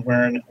gear.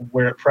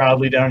 Wear it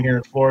proudly down here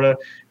in Florida,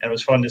 and it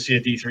was fun to see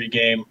a D3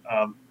 game.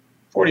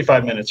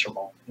 45 minutes from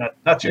home, not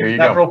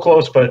real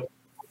close, but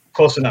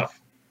close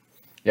enough.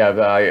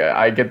 Yeah,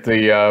 I get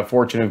the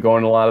fortune of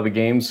going to a lot of the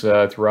games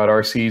throughout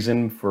our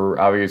season for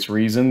obvious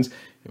reasons.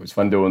 It was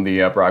fun doing the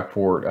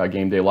Brockport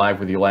Game Day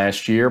Live with you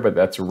last year, but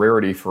that's a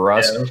rarity for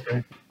us. Yeah, that was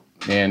great.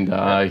 And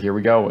here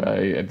we go.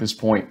 At this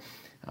point,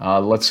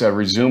 let's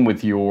resume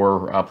with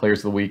your Players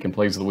of the Week and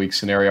Plays of the Week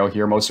scenario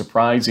here. Most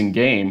surprising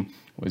game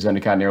was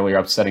Endicott narrowly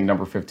upsetting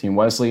number 15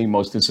 Wesley.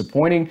 Most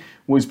disappointing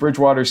was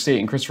Bridgewater State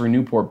and Christopher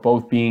Newport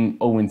both being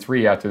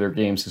 0-3 after their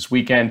games this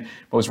weekend.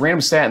 Most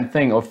random stat and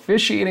thing,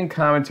 officiating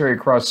commentary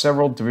across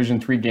several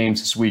Division III games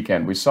this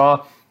weekend. We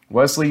saw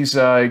Wesley's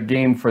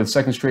game for the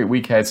second straight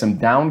week had some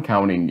down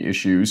counting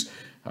issues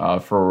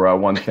for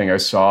one thing I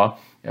saw.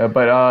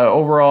 But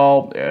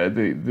overall,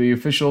 the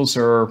officials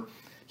are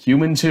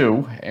human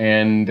too,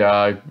 and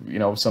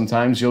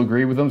sometimes you'll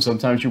agree with them,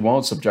 sometimes you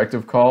won't.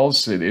 Subjective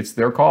calls, it's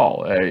their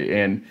call,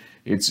 and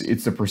it's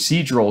the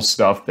procedural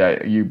stuff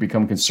that you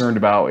become concerned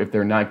about if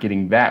they're not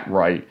getting that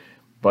right.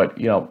 But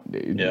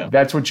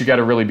that's what you got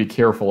to really be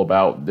careful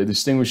about, the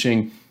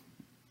distinguishing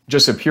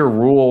just a pure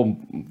rule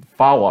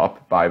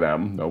follow-up by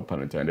them, no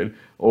pun intended,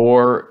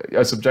 or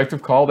a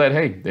subjective call that,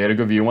 hey, they had a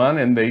good view on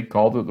and they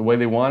called it the way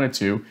they wanted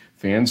to.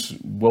 Fans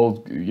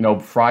will,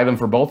 fry them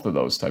for both of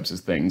those types of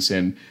things.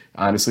 And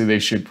honestly, they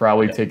should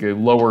probably take a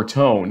lower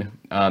tone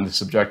on the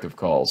subjective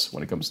calls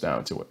when it comes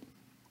down to it.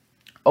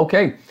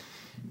 Okay,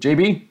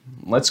 JB,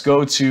 let's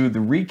go to the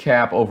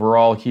recap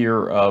overall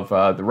here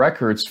of the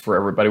records for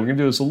everybody. We're going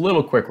to do this a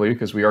little quickly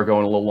because we are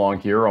going a little long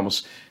here,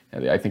 almost,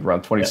 I think,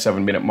 around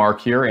 27-minute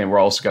mark here. And we're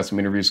also got some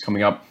interviews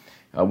coming up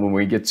when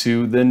we get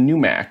to the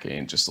NUMAC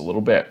in just a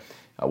little bit.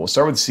 We'll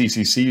start with the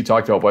CCC. You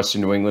talked about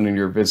Western New England in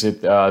your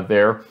visit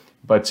there.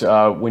 But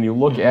when you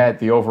look at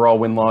the overall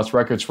win-loss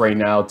records right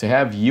now, to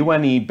have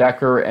UNE,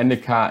 Becker,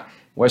 Endicott,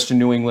 Western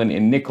New England,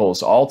 and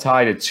Nichols all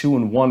tied at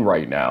 2-1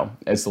 right now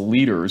as the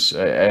leaders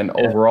and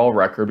overall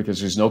record, because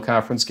there's no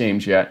conference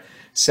games yet.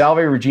 Salve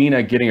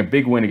Regina getting a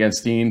big win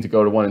against Dean to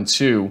go to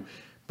 1-2,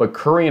 but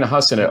Curry and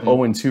Husson at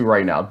 0-2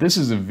 right now. This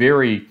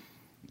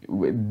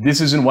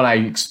isn't what I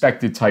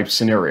expected type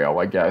scenario,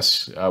 I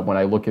guess, when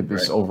I look at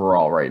this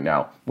overall right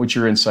now. What's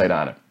your insight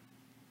on it?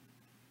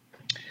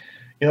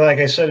 Like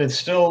I said, it's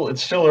still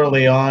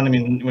early on. I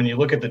mean, when you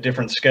look at the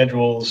different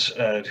schedules,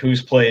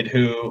 who's played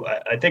who,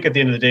 I think at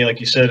the end of the day, like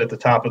you said at the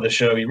top of the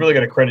show, you really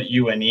got to credit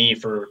UNE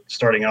for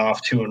starting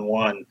off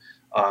 2-1.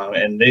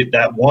 And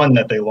that one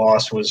that they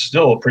lost was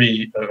still a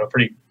pretty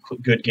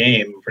good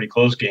game, pretty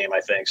close game,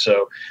 I think.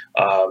 So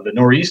the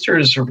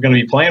Nor'easters are going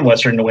to be playing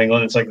Western New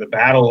England. It's like the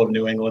Battle of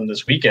New England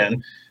this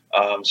weekend.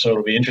 So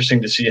it'll be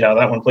interesting to see how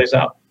that one plays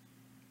out.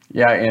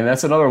 Yeah, and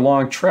that's another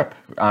long trip,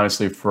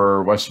 honestly,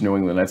 for Western New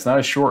England. That's not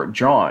a short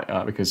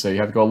jaunt because you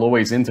have to go a little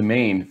ways into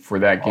Maine for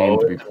that game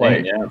to be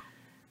played. Yeah.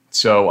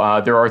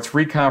 So there are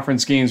 3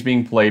 conference games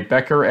being played.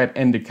 Becker at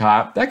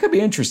Endicott. That could be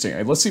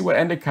interesting. Let's see what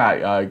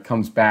Endicott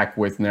comes back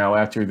with now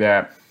after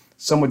that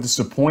somewhat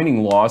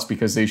disappointing loss,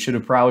 because they should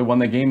have probably won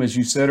the game, as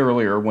you said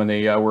earlier, when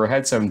they were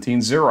ahead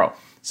 17-0.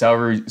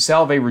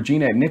 Salve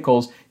Regina at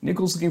Nichols.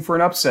 Nichols looking for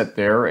an upset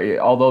there.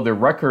 Although their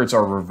records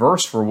are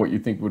reversed for what you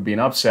think would be an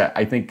upset,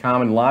 I think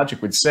common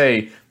logic would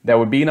say that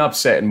would be an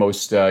upset in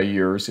most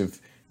years if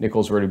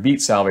Nichols were to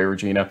beat Salve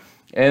Regina.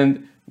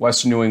 And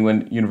Western New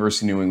England,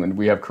 University of New England.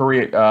 We have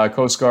Curry at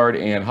Coast Guard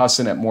and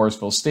Husson at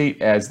Morrisville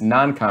State as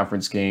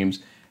non-conference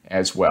games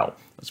as well.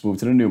 Let's move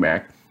to the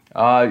NUMAC.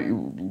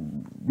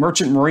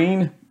 Merchant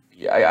Marine,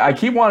 I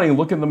keep wanting to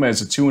look at them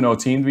as a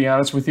 2-0 team, to be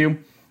honest with you.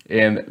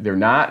 And they're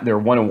not. They're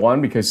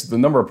 1-1 because the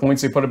number of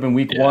points they put up in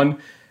week one.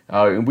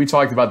 And we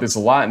talked about this a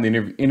lot in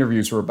the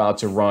interviews we're about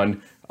to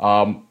run.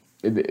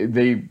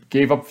 They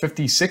gave up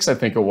 56, I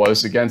think it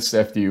was, against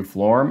FDU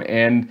Florham.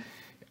 And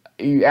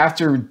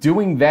after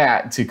doing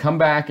that, to come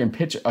back and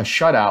pitch a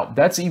shutout,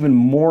 that's even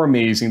more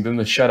amazing than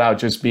the shutout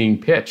just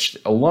being pitched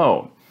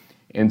alone.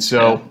 And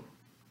so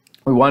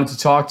we wanted to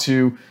talk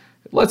to,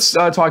 let's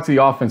talk to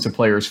the offensive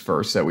players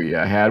first that we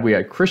had. We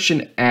had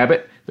Christian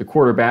Abbott, the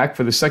quarterback,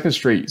 for the second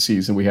straight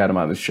season we had him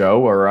on the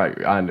show, or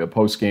on the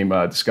post-game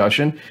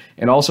discussion.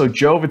 And also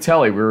Joe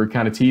Vitelli. We were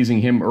kind of teasing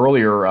him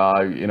earlier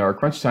in our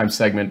Crunch Time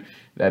segment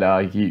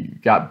that he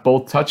got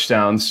both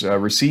touchdowns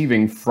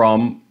receiving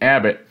from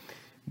Abbott.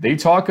 They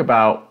talk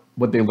about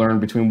what they learned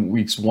between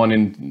weeks 1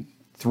 and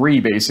 3,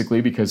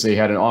 basically, because they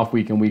had an off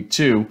week in week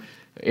 2.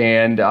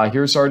 And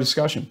here's our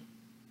discussion.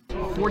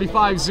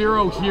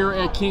 45-0 here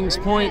at Kings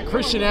Point.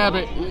 Christian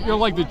Abbott, you're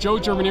like the Joe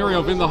Germanario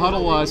of In the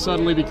Huddle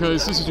suddenly,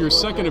 because this is your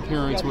second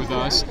appearance with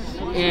us.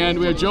 And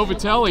we have Joe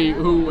Vitelli,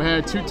 who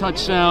had 2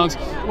 touchdowns,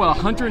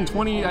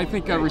 120, I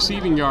think,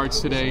 receiving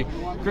yards today.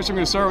 Chris, I'm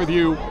going to start with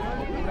you.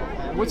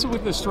 What's it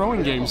with this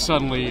throwing game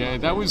suddenly?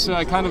 That was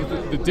kind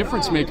of the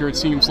difference maker, it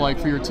seems like,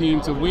 for your team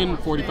to win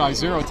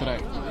 45-0 today.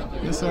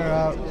 Yes,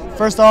 sir.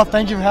 First off,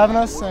 thank you for having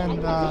us.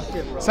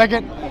 And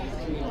second,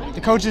 the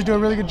coaches do a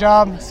really good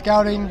job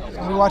scouting.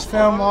 We watch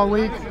film all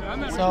week.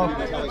 So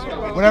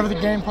whatever the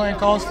game plan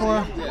calls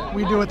for,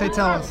 we do what they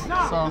tell us.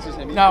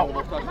 So now,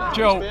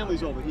 Joe,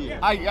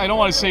 I don't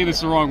want to say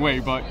this the wrong way,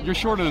 but you're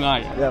shorter than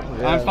I am. Yep,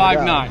 I'm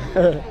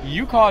 5'9".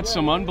 You caught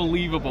some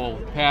unbelievable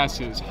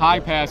passes,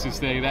 high passes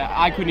today that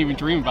I couldn't even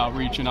dream about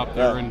reaching up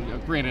there.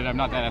 And granted, I'm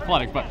not that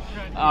athletic, but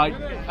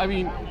I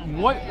mean,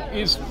 what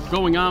is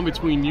going on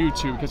between you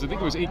two? Because I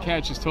think it was 8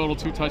 catches total,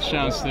 2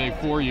 touchdowns today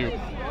for you.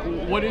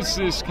 What is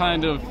this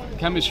kind of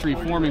chemistry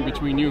forming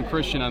between you and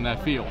Christian on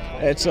that field?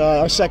 It's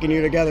our second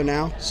year together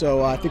now,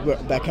 so I think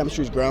that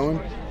chemistry is growing.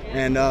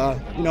 And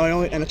you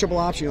know, in a triple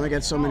option, you only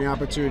get so many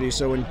opportunities.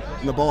 So when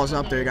the ball is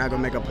up there, you gotta go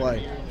make a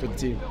play for the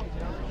team.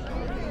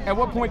 At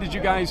what point did you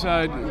guys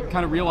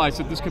kind of realize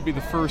that this could be the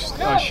first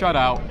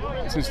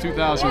shutout since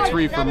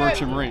 2003 for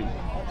Merchant Marine?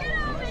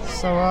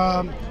 So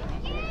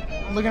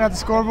looking at the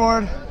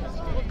scoreboard,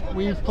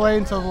 we played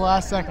until the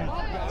last second.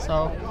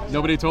 So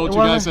nobody told you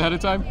guys ahead of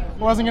time? It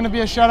wasn't going to be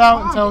a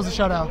shutout until it was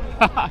a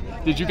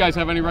shutout. Did you guys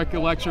have any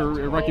recollection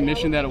or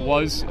recognition that it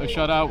was a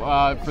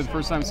shutout for the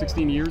first time in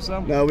 16 years,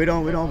 though? No, we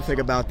don't think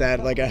about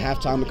that. Like at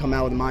halftime, we come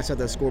out with the mindset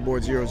that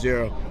scoreboard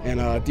 0-0,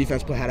 and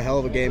defense had a hell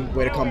of a game.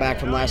 Way to come back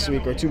from last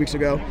week or 2 weeks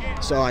ago.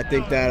 So I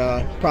think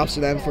that props to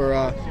them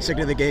for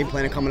sticking to the game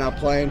plan and coming out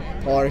playing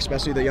hard.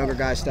 Especially the younger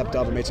guys stepped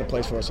up and made some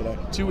plays for us today.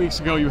 2 weeks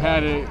ago, you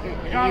had it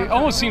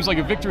almost seems like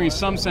a victory in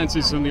some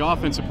senses from the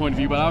offensive point of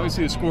view, but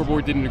obviously the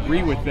scoreboard didn't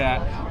agree with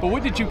that. But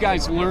what did you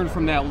guys learn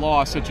from that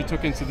loss that you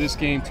took into this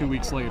game 2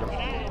 weeks later?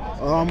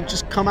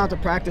 Just come out to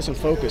practice and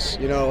focus.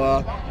 You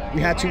know,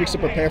 we had 2 weeks to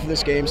prepare for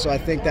this game, so I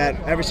think that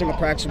every single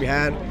practice we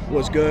had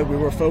was good. We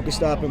were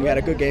focused up, and we had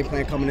a good game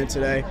plan coming in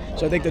today.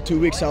 So I think the 2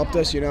 weeks helped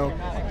us. You know,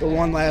 the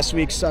one last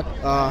week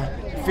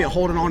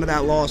holding on to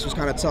that loss was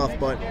kind of tough,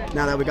 but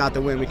now that we got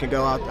the win, we can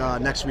go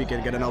out next week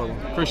and get another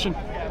one. Christian?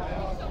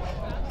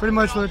 Pretty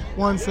much what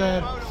Juan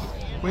said.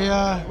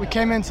 We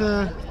came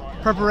into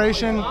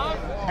preparation,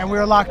 and we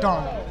were locked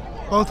on.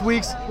 Both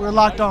weeks, we were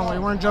locked on. We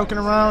weren't joking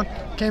around.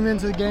 Came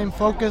into the game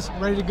focused,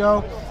 ready to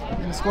go,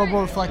 and the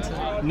scoreboard reflects it.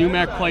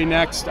 NUMAC play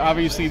next.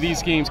 Obviously,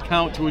 these games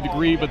count to a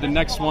degree, but the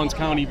next ones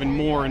count even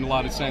more in a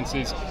lot of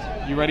senses.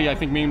 You ready? I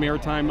think Maine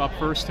Maritime up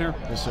first here?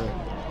 Yes, sir.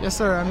 Yes,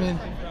 sir. I mean,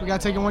 we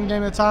got to take it one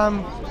game at a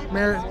time.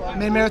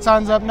 Maine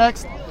Maritime's up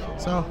next,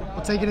 so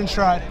we'll take it in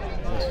stride.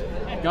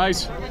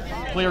 Guys,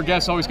 player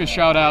guests always get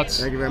shout-outs.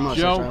 Thank you very much.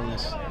 Joe?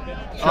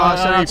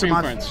 Shout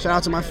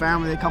out to my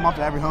family. They come up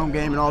to every home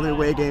game and all the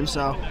away games,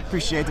 so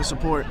appreciate the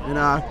support. And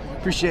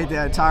appreciate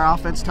the entire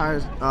offense, entire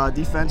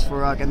defense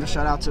for getting the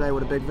shutout today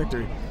with a big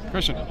victory.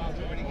 Christian?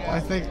 I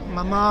thank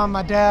my mom,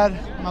 my dad,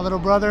 my little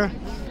brother,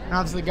 and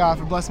obviously God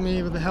for blessing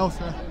me with the health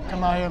to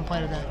come out here and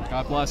play today.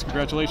 God bless.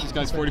 Congratulations,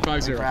 guys.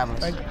 45-0.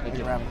 Thank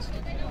you.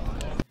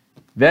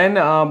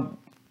 Then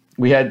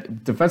we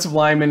had defensive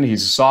lineman.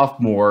 He's a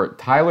sophomore,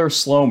 Tyler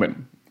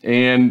Sloman.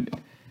 And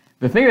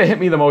the thing that hit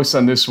me the most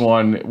on this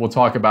one, we'll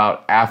talk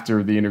about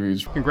after the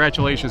interviews.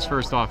 Congratulations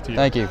first off to you.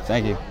 Thank you.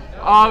 Thank you.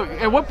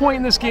 At what point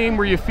in this game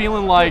were you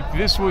feeling like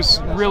this was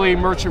really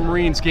Merchant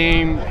Marine's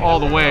game all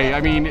the way?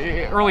 I mean,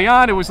 early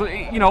on it was,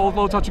 you know,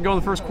 low touch and go in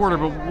the first quarter,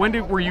 but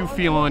when were you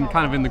feeling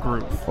kind of in the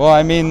groove? Well,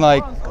 I mean,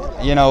 like,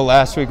 you know,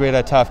 last week we had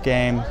a tough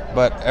game,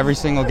 but every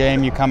single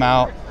game you come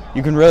out,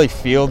 you can really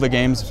feel the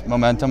game's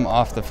momentum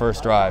off the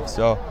first drive.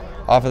 So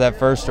off of that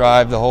first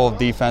drive, the whole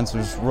defense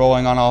was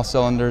rolling on all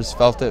cylinders,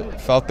 felt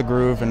the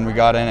groove, and we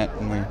got in it,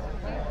 and we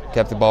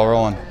kept the ball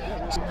rolling.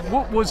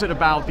 What was it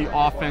about the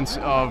offense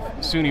of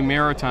SUNY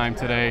Maritime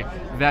today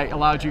that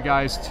allowed you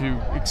guys to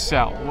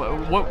excel?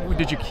 What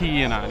did you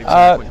key in on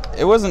exactly?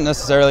 It wasn't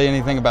necessarily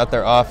anything about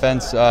their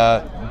offense.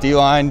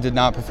 D-line did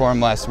not perform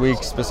last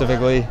week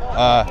specifically.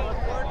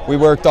 We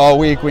worked all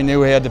week. We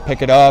knew we had to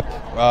pick it up.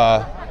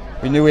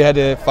 We knew we had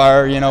to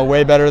fire, you know,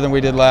 way better than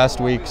we did last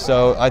week.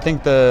 So I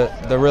think the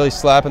really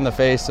slap in the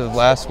face of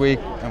last week,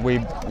 and we,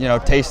 you know,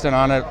 tasted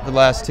on it the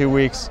last 2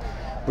 weeks.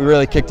 We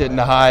really kicked it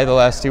into high the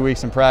last 2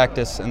 weeks in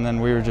practice, and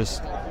then we were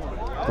just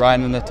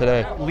grinding it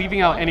today. Leaving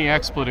out any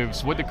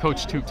expletives, what did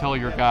Coach Toop tell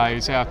your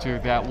guys after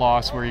that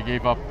loss where he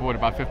gave up, what,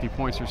 about 50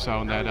 points or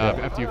so in that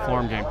FDU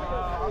Florham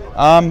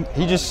game?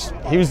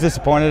 He was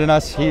disappointed in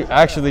us. He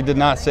actually did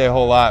not say a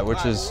whole lot,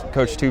 which is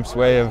Coach Toop's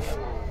way of,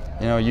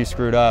 you know, you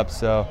screwed up.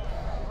 So,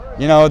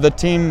 you know, the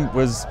team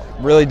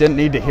really didn't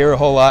need to hear a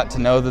whole lot to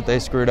know that they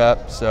screwed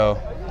up.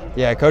 So,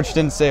 yeah, Coach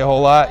didn't say a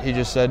whole lot. He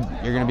just said,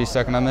 you're going to be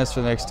second on this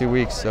for the next 2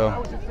 weeks, so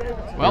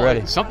well,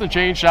 ready. Something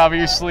changed,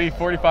 obviously.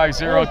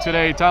 45-0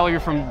 today. Tyler, you're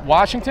from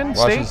Washington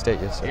State? Washington State,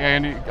 yes, sir.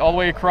 And all the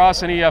way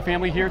across, any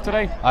family here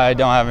today? I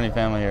don't have any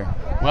family here.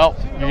 Well,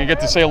 you can get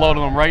to say hello to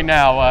them right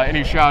now.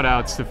 Any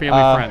shout-outs to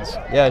family, friends?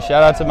 Yeah,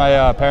 shout-out to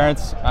my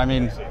parents. I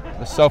mean,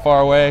 they're so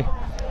far away,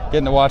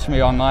 getting to watch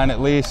me online at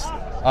least.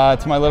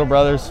 To my little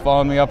brothers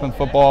following me up in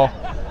football.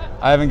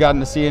 I haven't gotten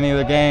to see any of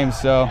the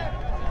games, so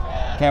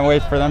can't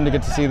wait for them to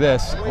get to see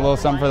this. A little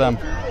something for them.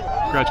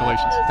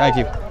 Congratulations. Thank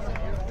you.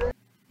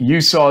 You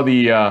saw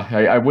the,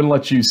 I wouldn't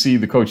let you see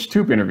the Coach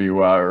Toop interview,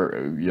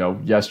 you know,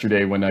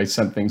 yesterday when I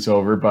sent things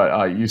over,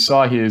 but you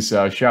saw his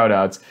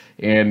shout-outs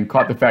and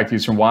caught the fact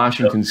he's from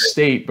Washington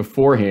State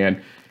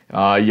beforehand.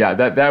 Yeah,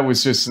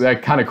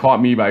 that kind of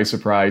caught me by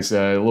surprise.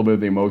 A little bit of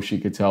the emotion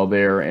you could tell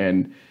there,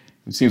 and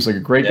it seems like a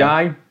great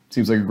guy,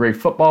 seems like a great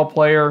football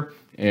player,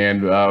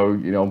 and,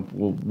 you know,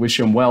 we'll wish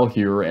him well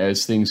here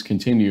as things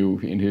continue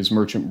in his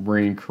Merchant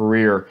Marine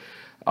career.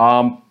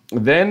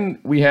 Then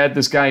we had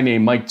this guy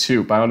named Mike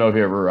Toop. I don't know if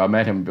you ever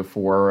met him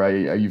before.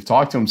 You've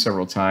talked to him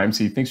several times.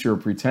 He thinks you're a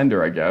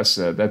pretender, I guess.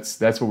 That's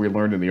what we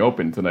learned in the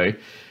Open today.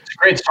 It's a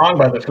great song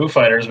by the Foo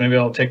Fighters. Maybe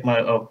I'll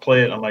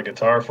play it on my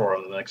guitar for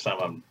him the next time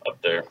I'm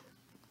up there.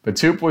 But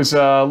Toop was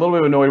a little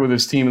bit annoyed with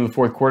his team in the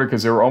fourth quarter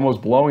because they were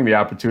almost blowing the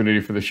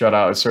opportunity for the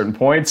shutout at certain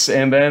points.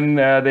 And then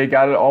they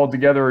got it all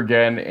together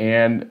again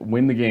and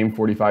win the game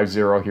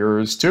 45-0.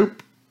 Here's Toop.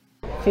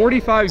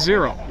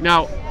 45-0.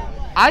 Now,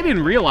 I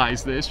didn't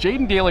realize this.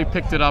 Jaden Daly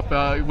picked it up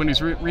when he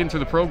was reading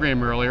through the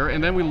program earlier,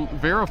 and then we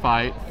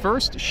verify it.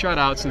 First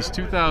shutout since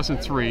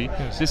 2003.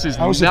 Yes. This is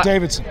I was at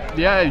Davidson.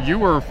 Yeah, you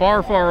were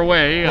far, far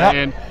away, Yep.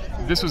 and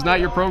this was not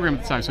your program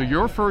at the time. So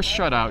your first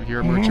shutout here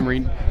at Merchant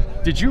Marine.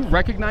 Did you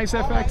recognize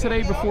that fact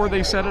today before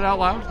they said it out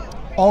loud?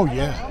 Oh,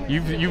 yeah.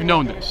 You've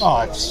known this.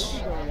 Oh, it's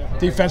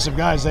defensive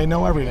guys. They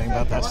know everything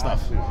about that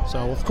stuff. So,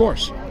 of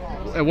course.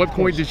 At what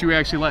point did you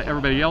actually let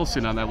everybody else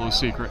in on that little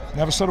secret?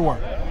 Never said a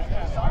word.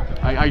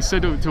 I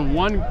said to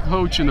one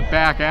coach in the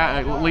back,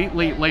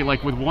 late,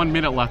 like with 1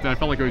 minute left, and I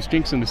felt like I was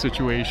jinxing the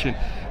situation.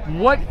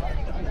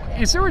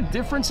 Is there a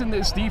difference in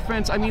this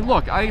defense? I mean,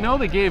 look, I know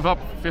they gave up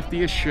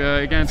 50-ish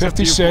against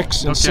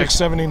 56 and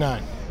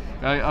 679.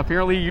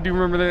 Apparently, you do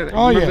remember that.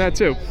 Oh, remember yeah. that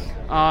too.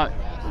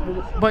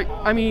 But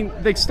I mean,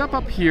 they step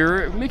up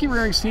here. Mickey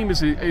Rearing's team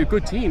is a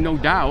good team, no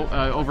doubt,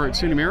 over at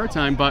SUNY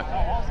Maritime, but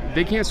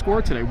they can't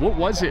score today. What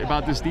was it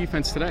about this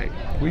defense today?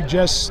 We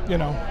just, you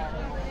know,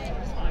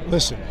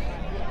 listen.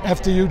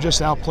 FDU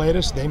just outplayed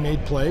us. They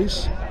made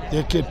plays.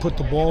 Their kid put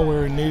the ball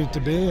where it needed to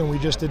be, and we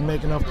just didn't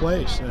make enough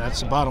plays. And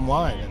that's the bottom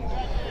line.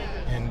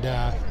 And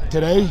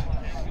today,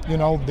 you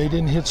know, they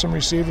didn't hit some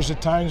receivers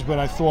at times, but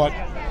I thought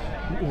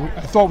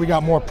we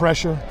got more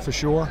pressure for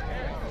sure.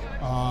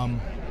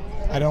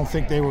 I don't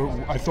think they were.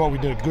 I thought we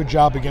did a good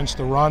job against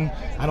the run.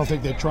 I don't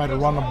think they tried to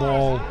run the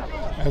ball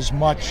as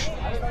much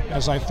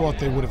as I thought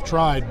they would have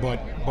tried, but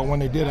when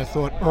they did, I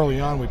thought early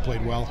on we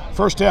played well.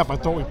 First half, I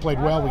thought we played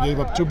well. We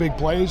gave up 2 big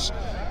plays,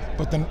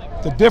 but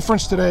the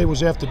difference today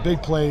was after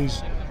big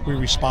plays, we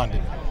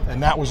responded,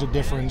 and that was a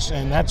difference,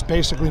 and that's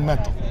basically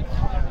mental.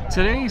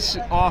 Today's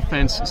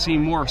offense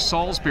seemed more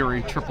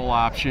Salisbury triple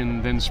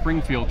option than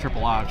Springfield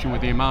triple option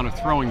with the amount of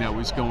throwing that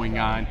was going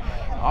on.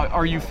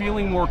 Are you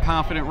feeling more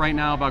confident right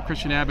now about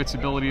Christian Abbott's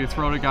ability to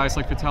throw to guys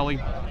like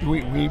Vitelli?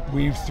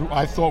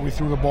 I thought we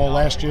threw the ball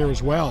last year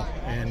as well.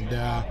 And,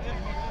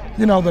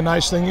 you know, the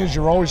nice thing is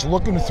you're always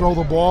looking to throw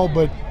the ball,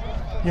 but,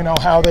 you know,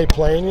 how they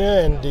playing you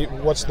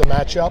and what's the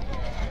matchup,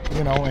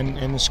 you know,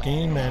 in the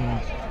scheme.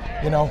 And,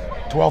 you know,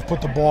 12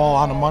 put the ball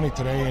on the money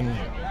today. And,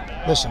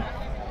 listen,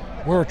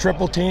 we're a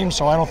triple team,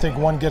 so I don't think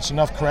one gets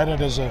enough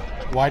credit as a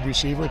wide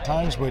receiver at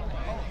times, but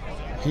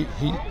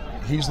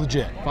he's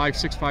legit.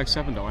 5'6",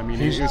 5'7", though. I mean,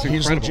 he's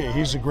incredible. Legit.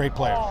 He's a great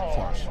player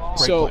for us.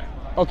 Great player.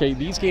 Okay,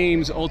 these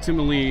games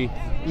ultimately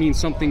mean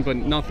something but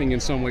nothing in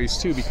some ways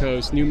too,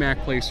 because new MAC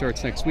play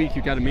starts next week.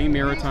 You've got a Maine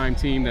Maritime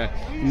team that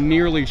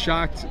nearly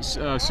shocked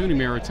SUNY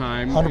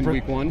Maritime in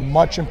week 1.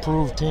 Much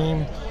improved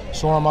team.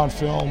 Saw them on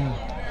film.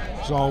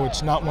 So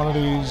it's not one of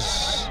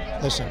these,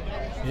 listen,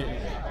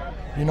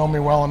 you know me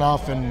well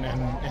enough, and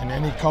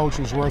any coach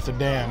who's worth a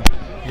damn,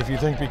 if you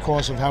think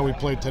because of how we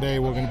played today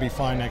we're going to be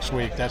fine next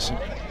week, that's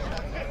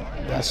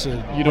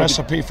a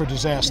recipe for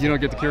disaster. You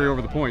don't get to carry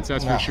over the points,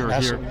 that's for sure.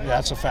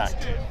 That's a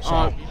fact.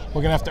 So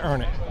we're going to have to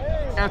earn it.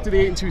 After the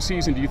 8-2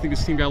 season, do you think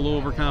this team got a little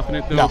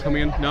overconfident though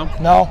coming in? No?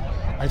 No.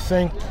 I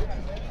think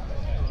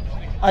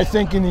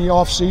in the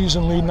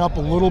off-season leading up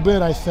a little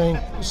bit, I think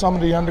some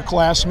of the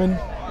underclassmen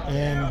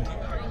and,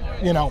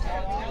 you know,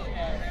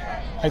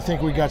 I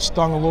think we got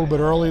stung a little bit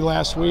early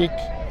last week,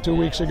 2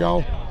 weeks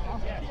ago.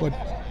 But,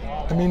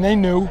 I mean, they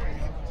knew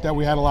that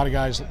we had a lot of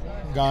guys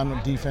gone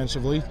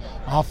defensively.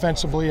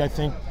 Offensively, I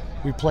think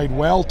we played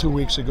well 2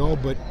 weeks ago,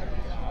 but,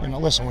 you know,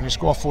 listen, when you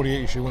score 48,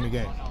 you should win the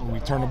game. We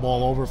turned the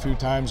ball over a few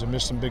times and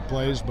missed some big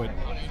plays, but,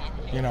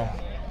 you know,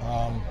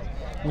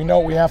 we know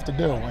what we have to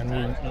do.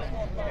 And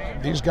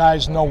these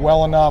guys know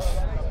well enough,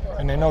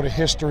 and they know the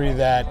history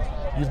that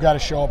you've got to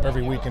show up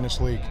every week in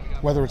this league.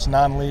 Whether it's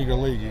non-league or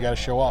league, you got to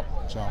show up.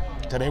 So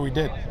today we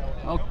did.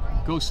 I'll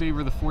go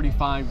savor the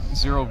 45-0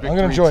 victory. I'm going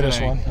to enjoy today. this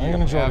one. I'm going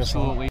to enjoy this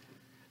one. Absolutely.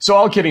 So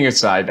all kidding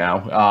aside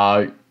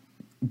now,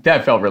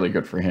 that felt really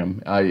good for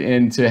him.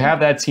 And to have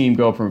that team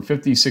go from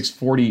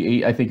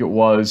 56-48, I think it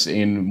was,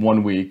 in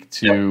 1 week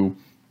to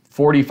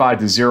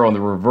 45-0 on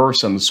the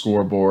reverse on the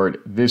scoreboard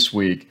this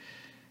week,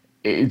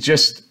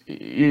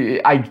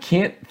 I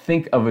can't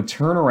think of a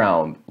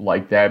turnaround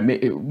like that.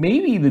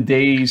 Maybe the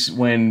days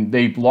when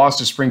they lost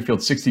to Springfield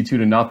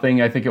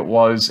 62-0, I think it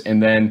was,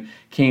 and then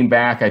came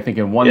back, I think,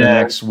 and won the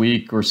next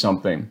week or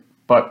something.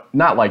 But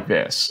not like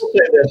this.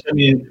 I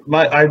mean,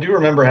 I do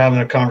remember having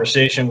a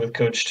conversation with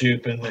Coach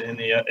Stoop in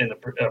the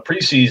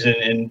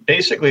preseason, and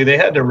basically they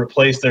had to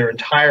replace their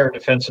entire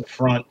defensive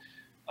front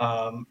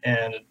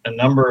and a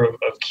number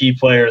of key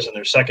players in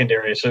their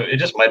secondary. So it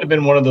just might have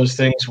been one of those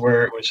things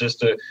where it was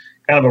just a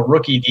kind of a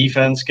rookie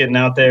defense getting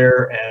out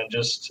there and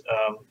just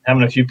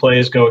having a few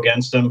plays go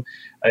against them.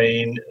 I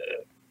mean,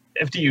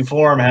 FDU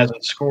Forum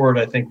hasn't scored,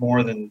 I think,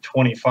 more than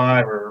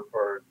 25 or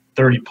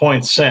 30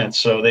 points since.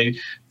 So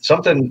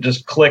something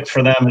just clicked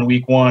for them in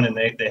week 1, and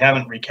they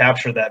haven't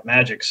recaptured that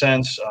magic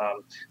since. I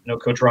know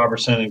Coach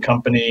Robertson and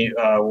company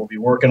will be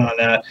working on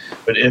that.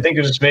 But I think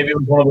it was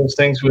one of those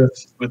things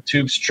with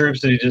Toop's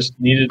troops that he just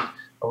needed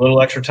a little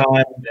extra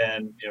time,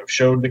 and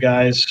showed the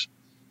guys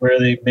where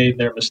they made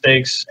their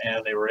mistakes,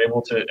 and they were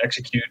able to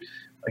execute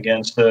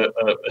against a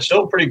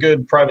still pretty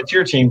good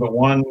privateer team, but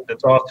one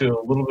that's off to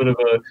a little bit of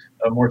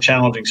a more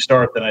challenging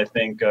start than I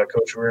think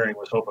Coach Rearing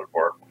was hoping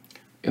for.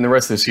 In the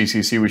rest of the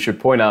CCC, we should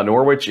point out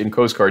Norwich and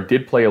Coast Guard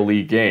did play a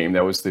league game.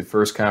 That was the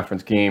first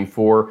conference game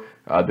for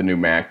the new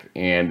MAC,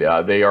 and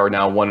they are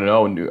now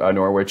 1-0,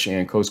 Norwich,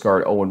 and Coast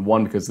Guard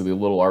 0-1 because of the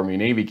Little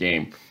Army-Navy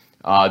game.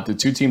 The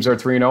two teams are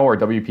 3-0, are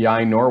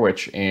WPI and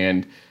Norwich,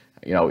 and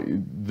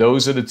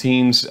those are the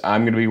teams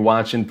I'm going to be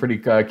watching pretty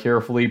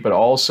carefully, but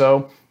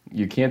also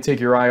you can't take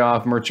your eye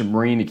off Merchant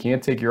Marine, you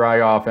can't take your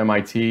eye off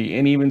MIT,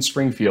 and even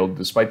Springfield,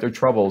 despite their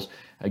troubles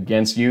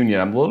against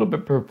Union. I'm a little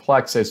bit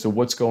perplexed as to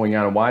what's going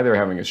on and why they're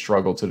having a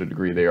struggle to the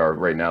degree they are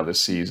right now this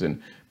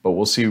season, but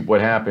we'll see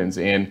what happens,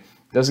 and it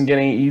doesn't get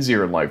any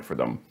easier in life for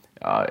them.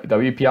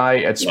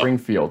 WPI at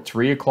Springfield,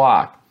 3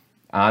 o'clock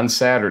on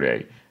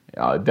Saturday.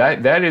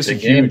 That is a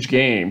huge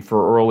game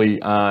for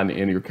early on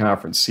in your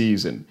conference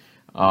season.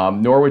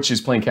 Norwich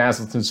is playing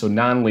Castleton, so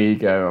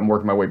non-league. I'm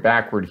working my way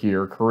backward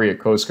here. Korea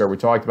Coast Guard, we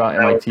talked about.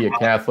 MIT at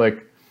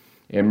Catholic,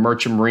 and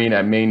Merchant Marine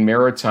at Maine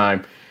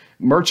Maritime.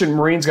 Merchant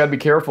Marine's got to be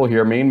careful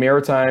here. Maine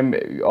Maritime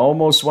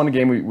almost won a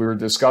game. We were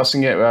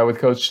discussing it with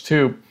Coach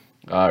Toop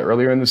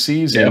earlier in the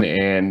season,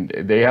 and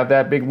they have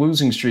that big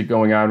losing streak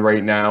going on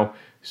right now.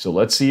 So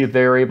let's see if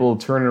they're able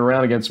to turn it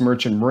around against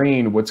Merchant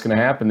Marine. What's going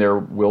to happen there,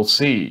 we'll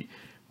see.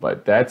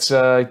 But that's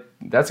a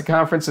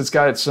conference that's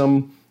got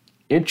some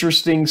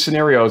interesting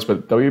scenarios.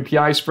 But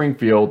WPI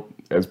Springfield,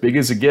 as big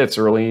as it gets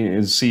early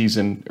in the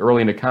season, early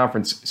in the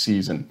conference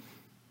season.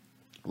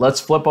 Let's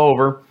flip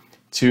over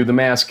to the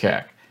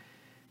MASCAC.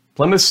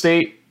 Plymouth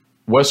State,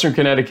 Western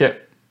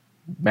Connecticut,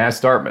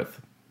 Mass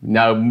Dartmouth.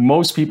 Now,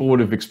 most people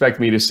would have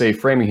expected me to say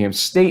Framingham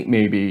State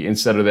maybe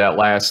instead of that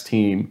last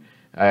team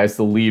as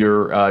the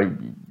leader,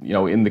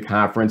 in the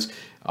conference.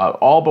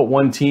 All but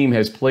one team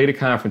has played a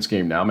conference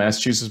game now.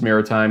 Massachusetts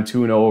Maritime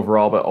 2-0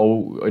 overall, but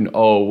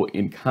 0-0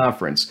 in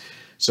conference.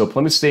 So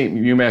Plymouth State,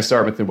 UMass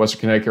Dartmouth, and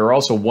Western Connecticut are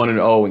also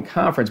 1-0 in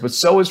conference, but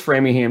so is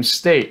Framingham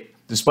State,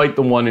 despite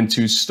the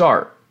 1-2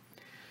 start.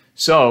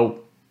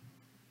 So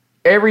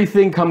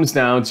everything comes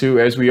down to,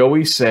 as we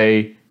always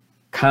say,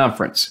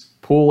 conference,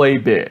 Pool A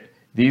bid.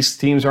 These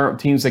teams aren't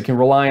teams that can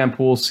rely on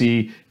Pool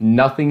C.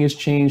 Nothing has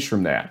changed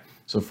from that.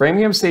 So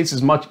Framingham State's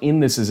as much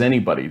in this as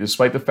anybody,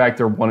 despite the fact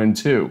they're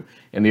 1-2.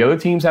 And the other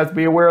teams have to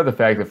be aware of the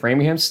fact that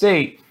Framingham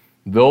State,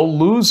 though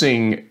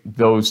losing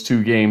those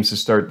 2 games to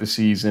start the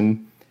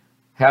season,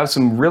 have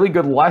some really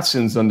good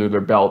lessons under their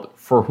belt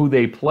for who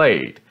they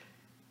played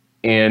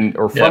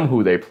or from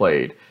who they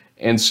played.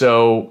 And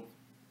so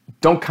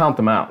don't count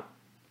them out.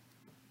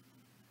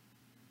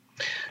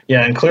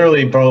 Yeah, and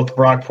clearly both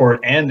Brockport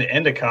and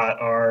Endicott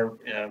are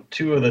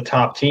 2 of the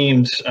top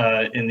teams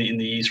in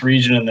the East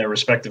region in their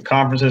respective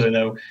conferences. I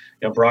know,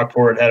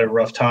 Brockport had a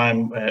rough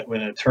time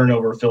when a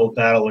turnover-filled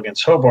battle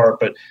against Hobart,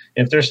 but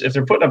if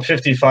they're putting up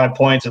 55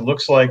 points, it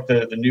looks like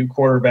the new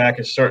quarterback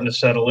is starting to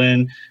settle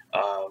in.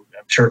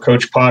 I'm sure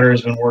Coach Potter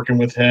has been working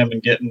with him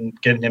and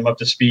getting him up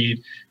to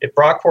speed. If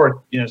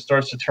Brockport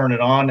starts to turn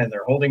it on and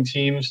they're holding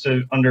teams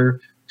to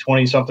under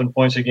 20-something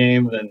points a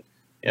game, then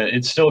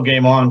it's still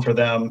game on for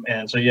them.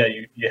 And so, yeah,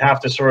 you have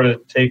to sort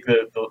of take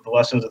the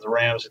lessons of the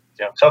Rams.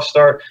 Tough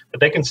start,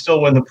 but they can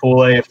still win the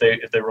Pool A if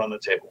they run the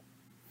table.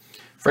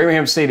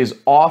 Framingham State is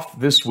off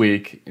this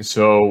week,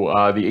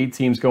 so the 8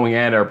 teams going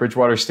at are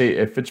Bridgewater State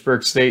at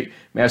Fitchburg State,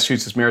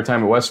 Massachusetts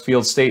Maritime at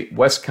Westfield State,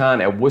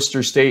 WestCon at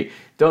Worcester State.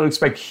 Don't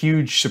expect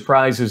huge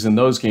surprises in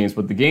those games,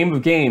 but the game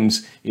of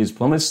games is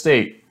Plymouth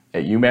State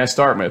at UMass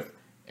Dartmouth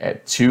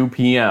at 2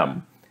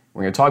 p.m.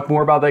 We're going to talk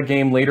more about that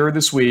game later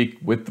this week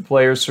with the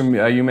players from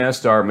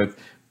UMass Dartmouth,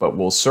 but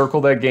we'll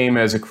circle that game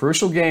as a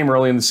crucial game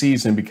early in the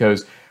season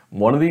because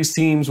one of these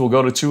teams will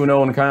go to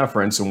 2-0 in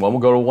conference and one will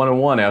go to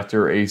 1-1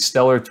 after a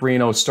stellar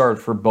 3-0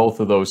 start for both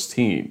of those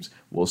teams.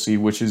 We'll see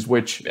which is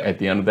which at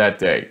the end of that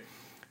day.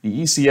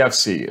 The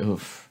ECFC,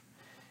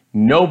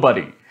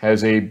 nobody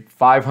has a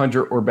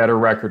 500 or better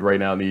record right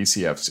now in the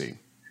ECFC.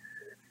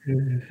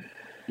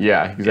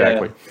 Yeah,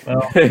 exactly. Yeah,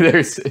 well,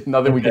 there's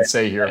nothing we can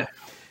say here.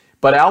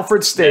 But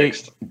Alfred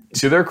State,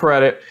 to their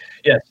credit,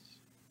 yes,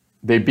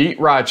 they beat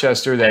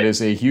Rochester. That is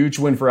a huge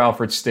win for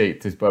Alfred State.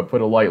 To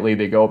put it lightly,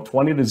 they go up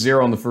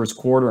 20-0 in the first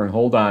quarter and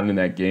hold on in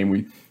that game.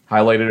 We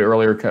highlighted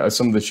earlier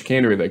some of the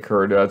chicanery that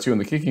occurred too in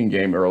the kicking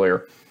game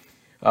earlier.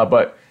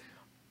 But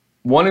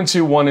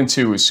 1-2,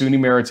 1-2 is SUNY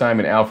Maritime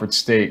and Alfred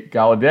State.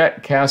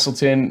 Gallaudet,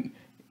 Castleton,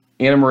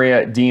 Anna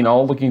Maria, Dean,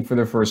 all looking for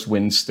their first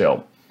win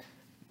still.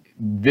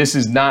 This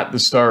is not the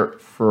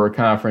start for a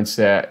conference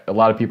that a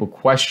lot of people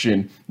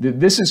question.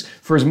 This is,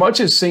 for as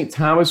much as St.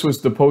 Thomas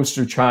was the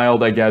poster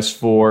child, I guess,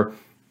 for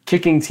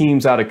kicking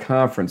teams out of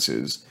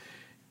conferences,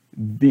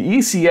 the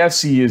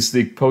ECFC is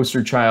the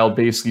poster child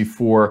basically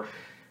for,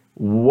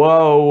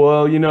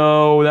 whoa,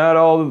 well, not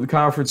all of the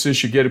conferences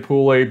should get a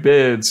Pool A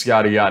bids,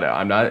 yada, yada.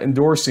 I'm not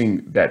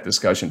endorsing that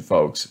discussion,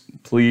 folks.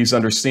 Please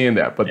understand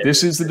that. But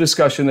this is the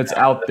discussion that's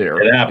out there,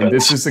 and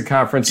this is the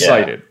conference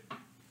cited.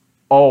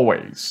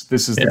 Always,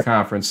 this is the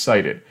conference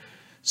cited.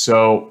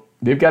 So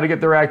they've got to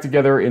get their act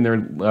together in their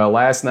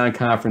last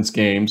non-conference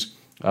games.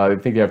 I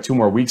think they have 2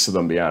 more weeks of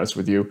them, to be honest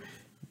with you.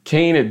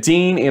 Kane at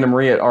Dean, Anna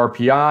Maria at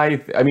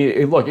RPI. I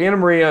mean, look, Anna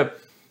Maria,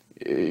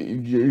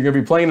 you're going to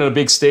be playing on a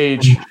big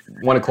stage,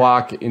 1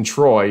 o'clock in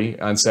Troy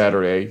on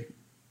Saturday.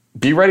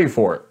 Be ready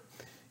for it.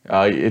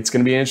 It's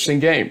going to be an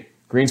interesting game.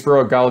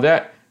 Greensboro at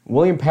Gallaudet.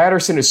 William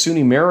Patterson at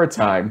SUNY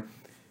Maritime.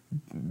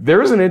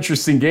 There's an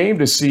interesting game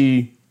to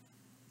see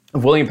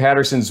William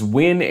Patterson's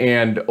win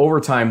and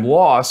overtime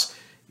loss,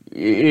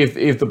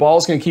 if the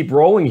ball's going to keep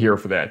rolling here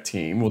for that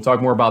team. We'll talk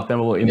more about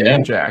them in the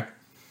end, Jack.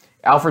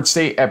 Alfred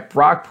State at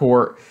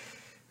Brockport.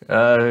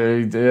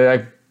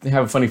 I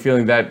have a funny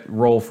feeling that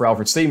role for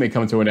Alfred State may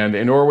come to an end.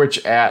 And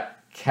Norwich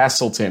at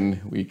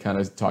Castleton, we kind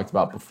of talked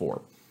about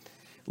before.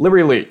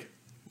 Liberty League.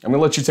 I'm going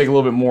to let you take a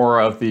little bit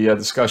more of the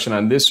discussion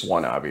on this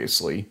one,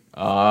 obviously.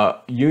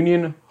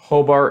 Union,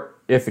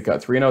 Hobart, Ithaca,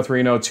 3-0,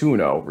 3-0,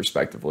 2-0,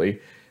 respectively.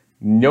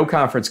 No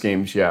conference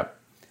games yet.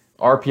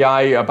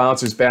 RPI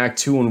bounces back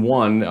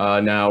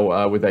 2-1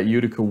 now with that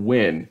Utica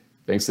win,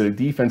 thanks to the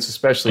defense,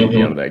 especially at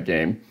the end of that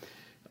game.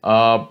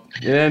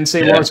 And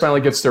St. Lawrence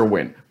finally gets their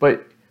win.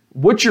 But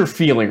what's your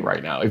feeling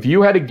right now? If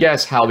you had to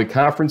guess how the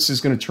conference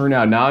is going to turn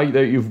out now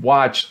that you've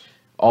watched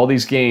all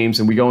these games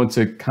and we go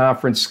into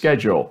conference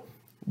schedule,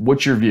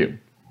 what's your view?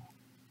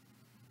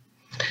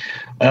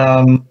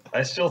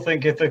 I still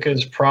think Ithaca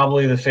is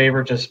probably the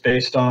favorite just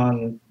based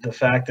on the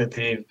fact that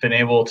they've been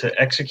able to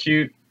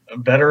execute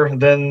better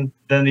than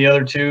the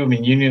other two. I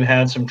mean, Union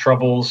had some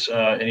troubles,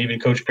 and even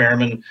Coach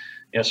Behrman,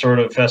 sort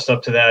of fessed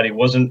up to that. He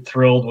wasn't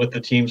thrilled with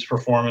the team's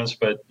performance,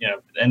 but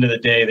at the end of the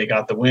day, they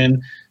got the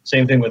win.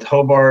 Same thing with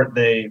Hobart.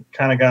 They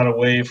kind of got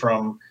away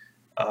from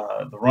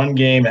the run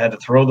game, had to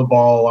throw the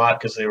ball a lot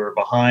because they were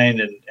behind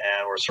and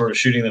were sort of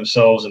shooting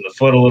themselves in the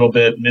foot a little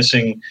bit,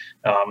 missing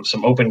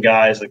some open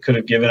guys that could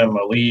have given them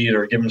a lead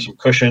or given them some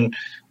cushion.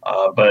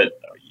 But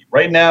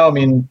right now, I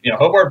mean,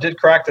 Hobart did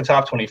crack the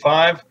top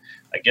 25.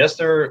 I guess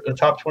they're a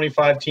top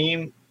 25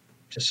 team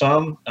to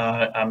some.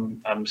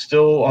 I'm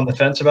still on the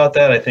fence about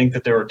that. I think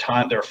that there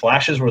are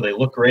flashes where they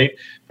look great,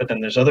 but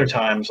then there's other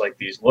times like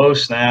these low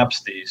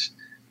snaps, these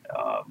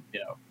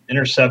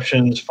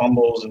interceptions,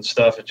 fumbles, and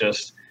stuff.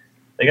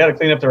 They got to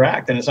clean up their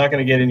act, and it's not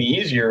going to get any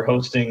easier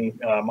hosting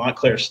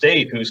Montclair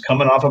State, who's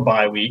coming off a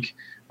bye week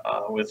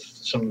with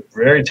some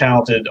very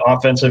talented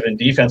offensive and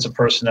defensive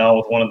personnel,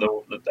 with one of the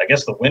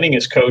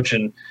winningest coach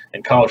in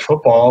college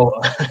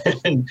football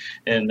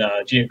in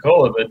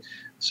Giancola. But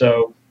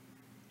so,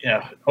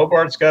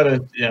 Hobart's got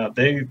to,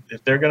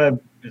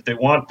 if they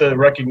want the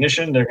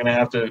recognition, they're gonna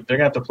have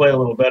to play a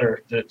little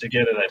better to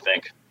get it, I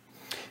think.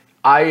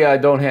 I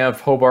don't have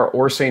Hobart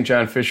or St.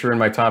 John Fisher in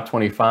my top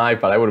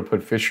 25, but I would have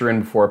put Fisher in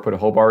before I put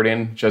Hobart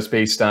in, just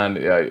based on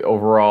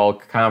overall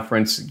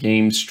conference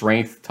game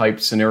strength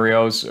type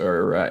scenarios,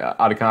 or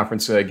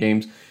out-of-conference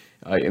games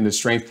in the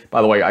strength.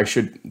 By the way, I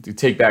should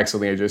take back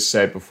something I just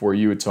said before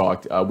you had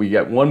talked. We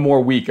get one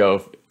more week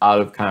of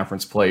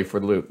out-of-conference play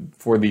for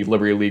the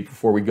Liberty League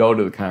before we go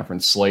to the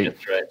conference slate.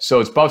 That's right.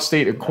 So it's Buff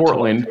State at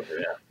Cortland.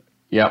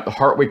 Yeah,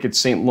 Hartwick at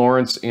St.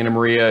 Lawrence, Anna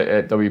Maria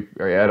at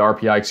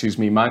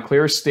RPI,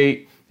 Montclair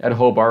State at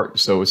Hobart,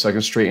 so a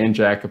second straight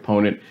NJAC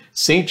opponent.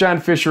 St. John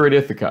Fisher at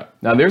Ithaca.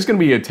 Now, there's going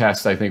to be a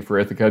test, I think, for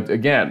Ithaca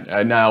again.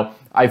 Now,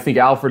 I think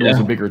Alfred was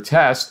a bigger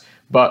test,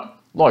 but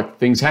look,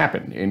 things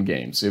happen in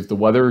games. If the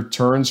weather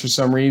turns for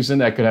some reason,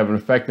 that could have an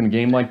effect in a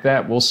game like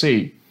that. We'll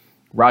see.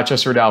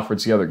 Rochester at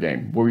Alfred's the other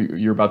game.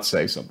 You're about to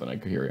say something. I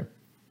could hear you.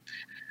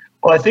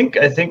 Well, I think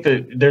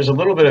that there's a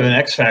little bit of an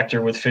X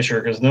factor with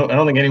Fisher, because I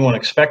don't think anyone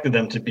expected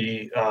them to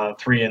be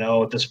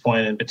 3-0 at this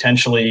point and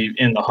potentially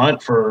in the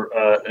hunt for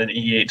an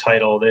E8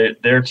 title.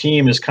 Their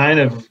team is kind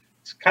of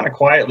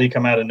quietly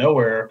come out of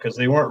nowhere, because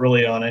they weren't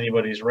really on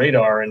anybody's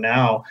radar, and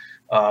now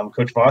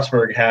Coach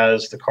Vosberg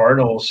has the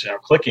Cardinals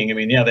clicking. I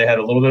mean, they had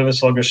a little bit of a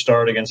sluggish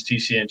start against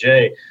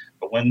TCNJ,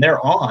 but when they're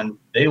on,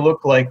 they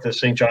look like the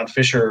St. John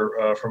Fisher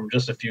from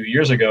just a few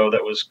years ago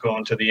that was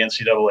going to the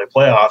NCAA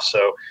playoffs.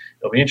 So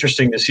it'll be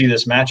interesting to see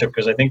this matchup,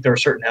 because I think there are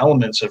certain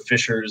elements of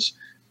Fisher's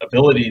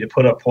ability to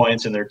put up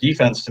points and their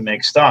defense to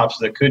make stops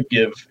that could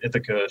give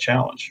Ithaca a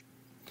challenge.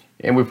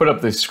 And we put up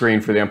the screen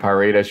for the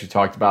Empire 8, as you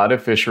talked about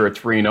it. Fisher at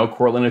 3-0,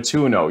 Cortland at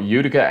 2-0,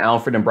 Utica,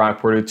 Alfred, and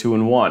Brockport at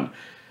 2-1.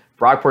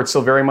 Brockport's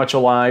still very much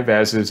alive,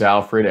 as is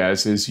Alfred,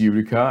 as is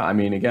Utica. I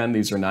mean, again,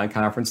 these are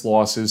non-conference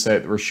losses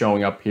that were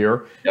showing up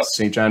here. Yep.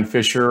 St. John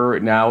Fisher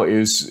now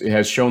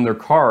has shown their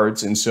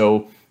cards, and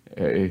so,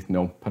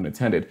 no pun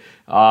intended,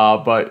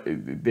 but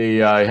they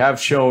have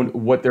shown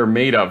what they're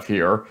made of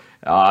here.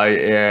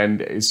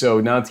 And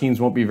so now teams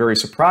won't be very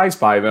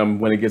surprised by them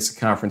when it gets to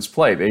conference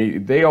play.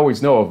 They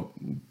always know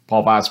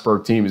Paul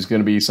Vosberg team is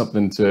going to be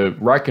something to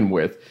reckon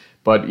with,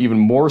 but even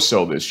more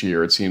so this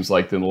year, it seems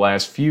like, than the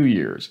last few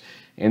years.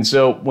 And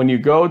so when you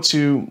go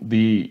to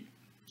the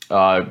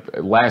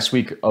last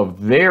week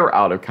of their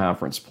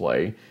out-of-conference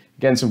play,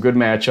 again, some good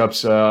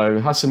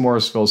matchups. Husson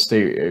Morrisville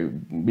State,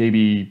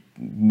 maybe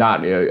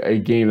not a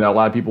game that a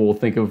lot of people will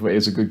think of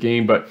as a good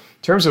game, but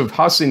in terms of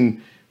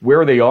Husson,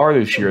 where they are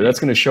this year, that's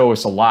going to show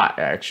us a lot,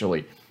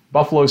 actually.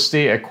 Buffalo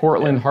State at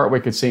Cortland,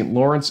 Hartwick at St.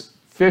 Lawrence,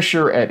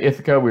 Fisher at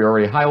Ithaca, we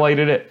already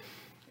highlighted it,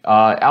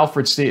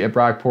 Alfred State at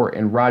Brockport,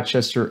 and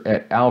Rochester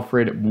at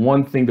Alfred.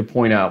 One thing to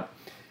point out,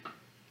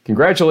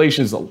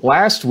 congratulations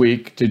last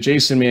week to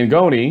Jason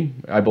Mangoni,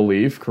 I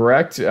believe,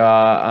 correct,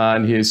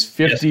 on his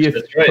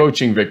 50th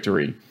coaching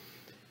victory.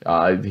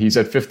 He's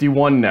at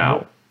 51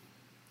 now.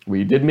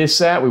 We did miss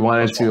that. We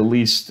wanted to at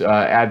least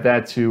add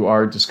that to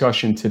our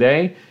discussion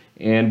today,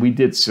 and we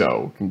did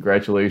so.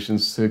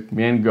 Congratulations to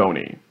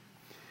Mangoni.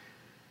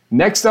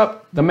 Next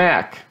up, the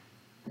MAC.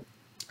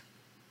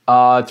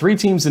 3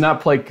 teams did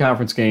not play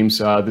conference games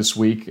this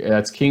week.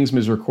 That's Kings,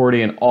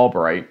 Misericordia, and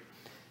Albright.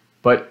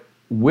 But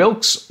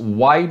Wilkes,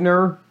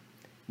 Widener,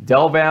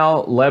 Del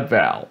Val,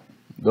 Leadville.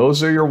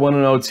 Those are your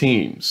 1-0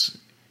 teams.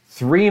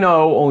 3-0,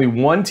 only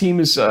one team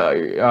is,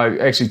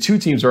 actually 2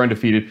 teams are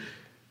undefeated.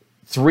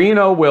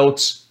 3-0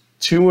 Wilkes,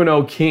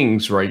 2-0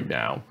 Kings right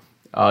now.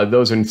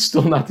 Those are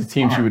still not the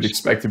teams you would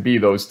expect to be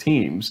those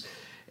temes.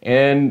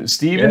 And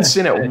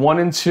Stevenson at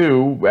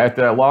 1-2 at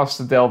the loss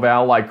to Del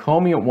Val,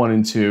 Lycoming at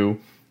 1-2,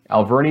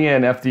 Alvernia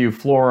and FDU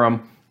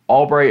Florham,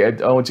 Albright at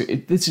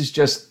 0-2. This is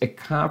just a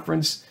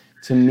conference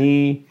to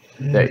me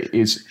that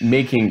is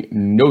making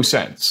no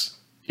sense,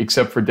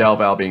 except for Del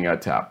Val being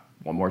at top.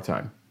 One more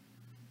time.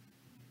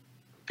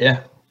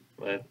 Yeah,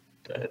 I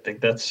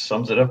think that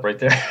sums it up right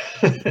there.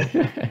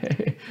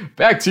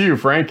 Back to you,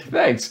 Frank.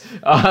 Thanks.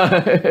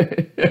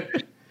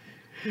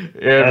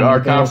 And our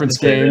conference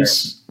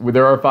games,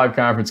 there are 5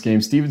 conference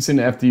games. Stevenson,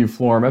 FDU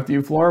Florham.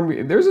 FDU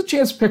Florham, there's a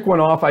chance to pick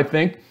one off, I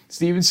think.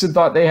 Stevenson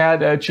thought they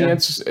had a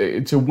chance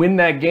to win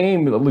that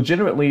game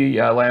legitimately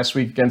last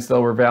week against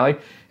Delaware Valley.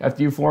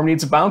 FDU Florham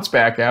needs a bounce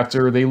back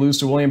after they lose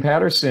to William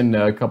Patterson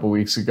a couple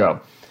weeks ago.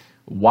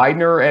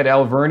 Widener at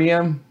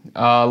Alvernia,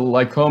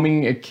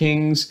 Lycoming at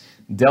Kings,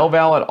 Del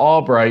Val at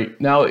Albright.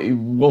 Now,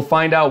 we'll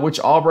find out which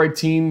Albright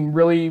team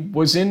really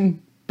was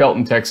in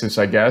Belton, Texas,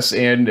 I guess,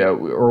 and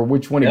or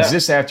which one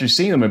exists after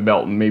seeing them in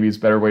Belton. Maybe it's a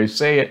better way to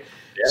say it.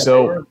 Yeah,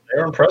 so they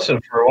were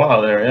impressive for a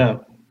while there. Yeah.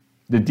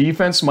 The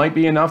defense might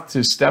be enough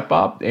to step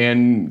up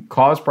and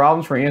cause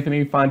problems for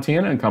Anthony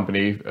Fontana and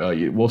company.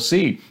 We'll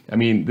see. I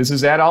mean, this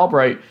is at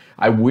Albright.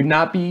 I would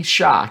not be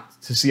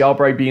shocked to see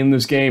Albright be in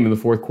this game in the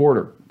fourth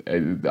quarter.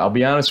 I'll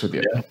be honest with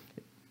you. Yeah.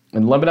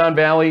 And Lebanon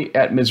Valley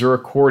at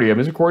Misericordia.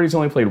 Misericordia's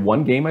only played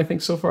one game, I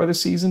think, so far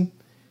this season.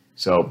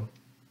 So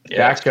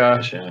back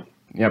on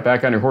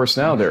your horse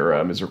now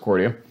there,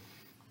 Misericordia.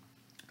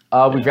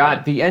 We've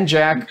got the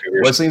NJAC,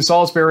 Wesleyan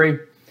Salisbury.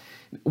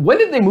 When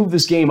did they move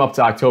this game up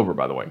to October,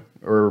 by the way?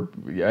 Or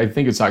I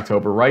think it's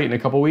October, right? In a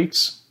couple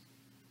weeks?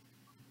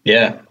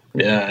 Yeah.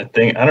 I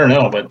don't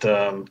know, but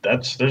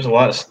there's a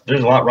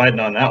lot riding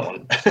on that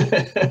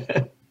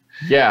one.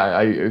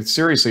 Yeah,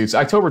 seriously, it's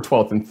October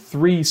 12th and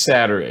 3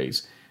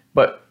 Saturdays.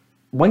 But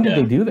when did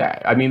they do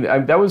that? I mean,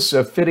 that was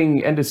a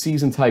fitting end of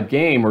season type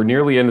game or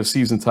nearly end of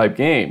season type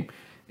game.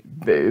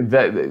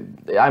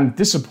 I'm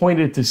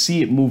disappointed to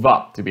see it move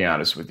up, to be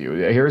honest with you.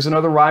 Here's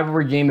another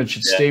rivalry game that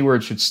should stay where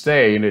it should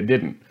stay, and it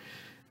didn't.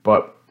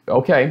 But,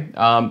 okay.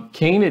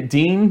 Kane at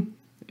Dean.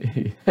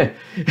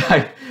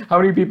 How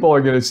many people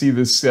are going to see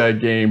this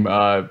game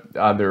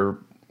on their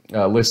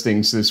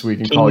listings this week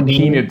and call it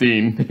Kane at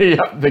Dean? Yeah,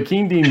 the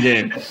Kane Dean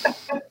game.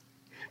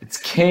 It's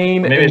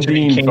Kane and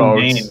Dean,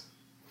 folks. Dean.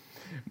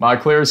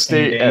 Montclair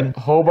State at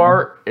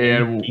Hobart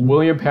and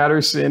William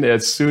Patterson at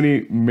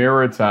SUNY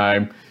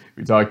Maritime.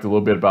 We talked a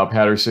little bit about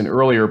Patterson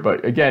earlier,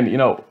 but again,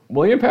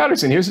 William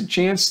Patterson, here's a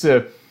chance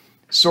to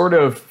sort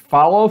of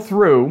follow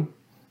through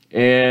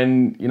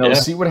and,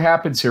 see what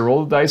happens here.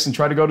 Roll the dice and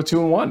try to go to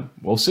 2-1.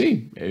 We'll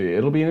see.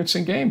 It'll be an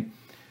interesting game.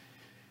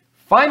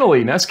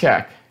 Finally,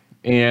 NESCAC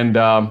and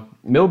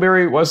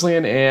Millbury,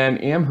 Wesleyan,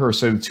 and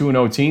Amherst are the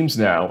 2-0 teams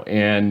now.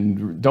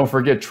 And don't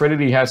forget,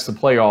 Trinity has to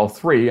play all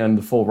three on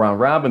the full round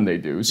robin they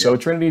do. So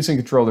Trinity's in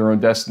control of their own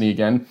destiny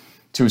again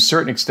to a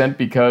certain extent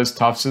because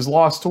Tufts has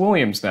lost to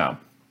Williams now.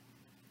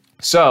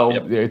 So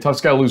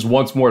Tufts got to lose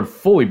once more to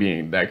fully be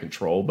in that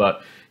control,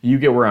 but you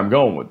get where I'm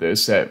going with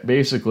this, that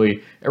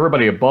basically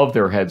everybody above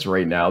their heads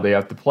right now, they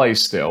have to play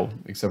still,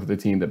 except for the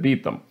team that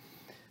beat them.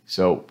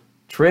 So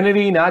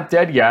Trinity not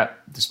dead yet,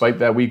 despite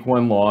that week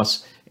 1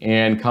 loss.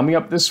 And coming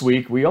up this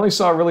week, we only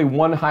saw really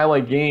one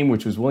highlight game,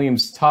 which was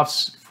Williams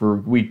Tufts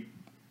for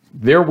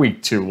their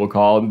week 2, we'll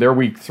call it. Their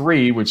week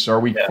 3, which is our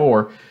week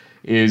 4,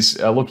 is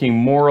looking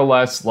more or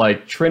less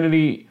like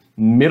Trinity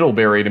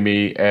Middlebury to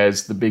me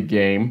as the big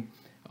game.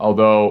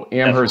 Although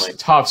Amherst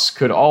Tufts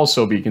could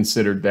also be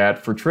considered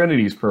that for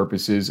Trinity's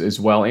purposes as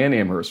well, and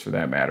Amherst for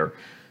that matter.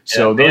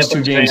 So those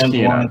two games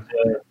key on.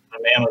 The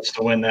Mammoths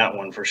to win that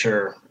one for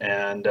sure,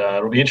 and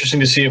it'll be interesting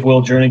to see if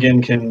Will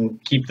Jernigan can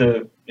keep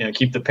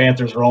the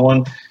Panthers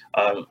rolling.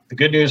 The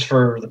good news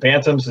for the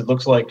Banthams, it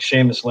looks like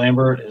Seamus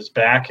Lambert is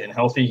back and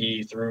healthy.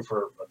 He threw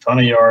for a ton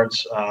of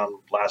yards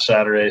last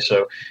Saturday,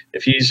 so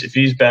if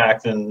he's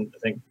back, then I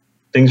think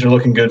things are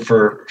looking good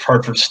for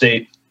Hartford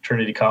State.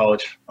 Trinity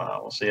College.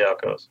 We'll see how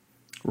it goes.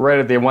 Right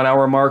at the 1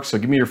 hour mark. So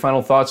give me your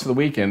final thoughts for the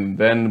week, and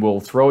then we'll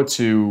throw it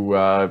to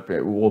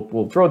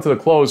we'll throw it to the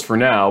close for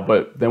now.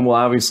 But then we'll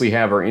obviously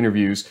have our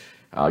interviews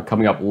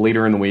coming up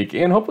later in the week,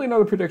 and hopefully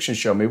another prediction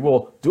show. Maybe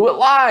we'll do it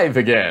live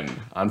again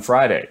on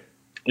Friday.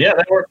 Yeah,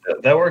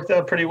 that worked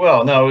out pretty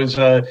well. No, it was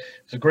a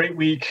great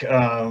week,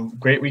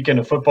 great weekend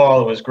of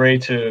football. It was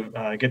great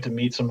to get to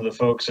meet some of the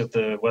folks at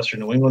the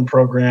Western New England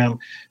program.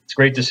 It's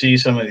great to see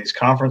some of these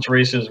conference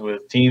races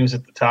with teams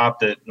at the top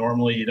that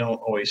normally you don't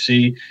always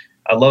see.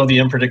 I love the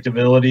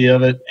unpredictability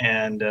of it,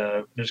 and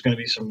there's going to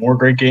be some more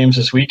great games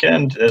this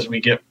weekend as we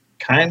get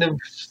kind of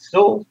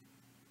still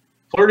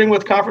flirting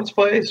with conference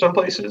play some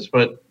places,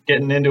 but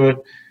getting into it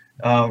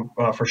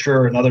for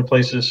sure in other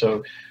places.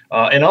 So.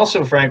 And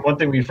also, Frank, one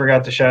thing we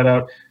forgot to shout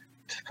out,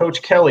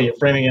 Coach Kelly at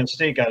Framingham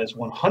State got his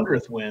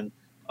 100th win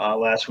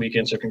last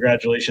weekend. So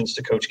congratulations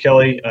to Coach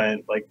Kelly.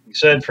 And like we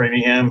said,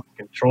 Framingham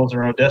controls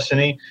their own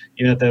destiny.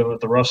 Even with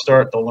the rough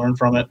start, they'll learn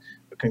from it.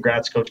 But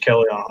congrats, Coach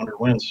Kelly, on 100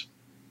 wins.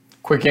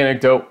 Quick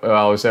anecdote.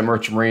 I was at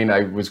Merchant Marine.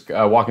 I was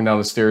walking down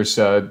the stairs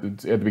at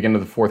the beginning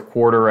of the fourth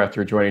quarter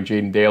after joining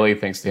Jaden Daly.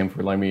 Thanks to him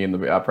for letting me in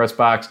the press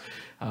box.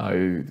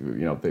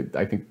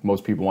 I think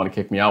most people want to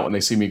kick me out when they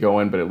see me go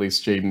in, but at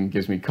least Jaden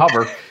gives me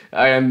cover.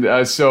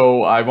 And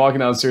so I'm walking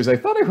downstairs. I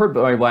thought I heard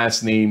my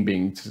last name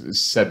being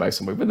said by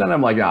somebody, but then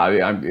I'm like,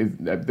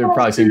 they're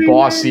probably saying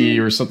Bossy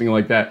or something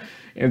like that.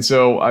 And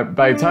so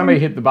by the time I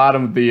hit the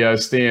bottom of the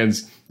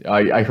stands,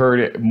 I heard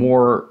it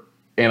more,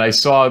 and I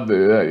saw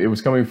it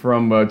was coming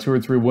from 2 or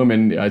 3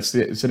 women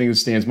sitting in the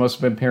stands. Must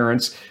have been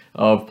parents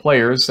of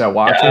players that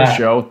watched the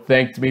show.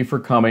 Thanked me for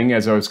coming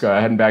as I was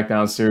heading back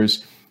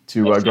downstairs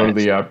to go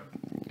to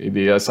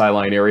the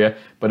sideline area.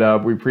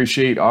 But we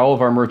appreciate all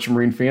of our Merchant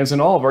Marine fans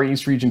and all of our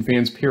East Region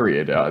fans,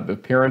 period. The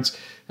parents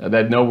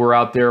that know we're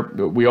out there,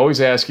 we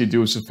always ask you to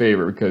do us a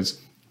favor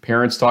because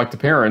parents talk to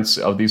parents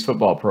of these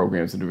football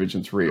programs in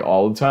Division III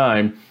all the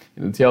time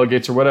in the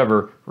tailgates or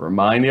whatever.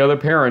 Remind the other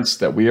parents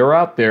that we are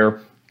out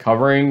there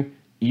covering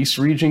East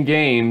Region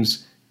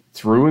games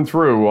through and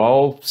through,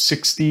 all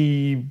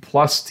 60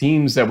 plus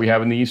teams that we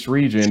have in the East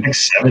region.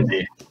 It's like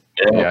 70.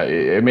 Yeah,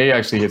 it may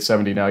actually hit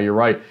 70 now. You're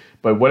right.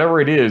 But whatever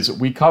it is,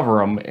 we cover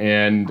them,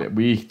 and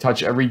we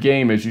touch every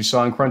game, as you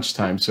saw in crunch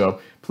time. So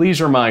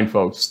please remind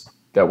folks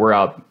that we're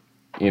out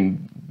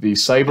in the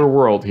cyber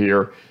world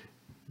here,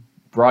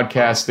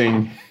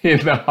 broadcasting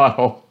in the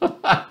Huddle.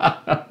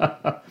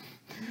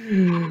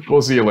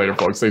 We'll see you later,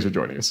 folks. Thanks for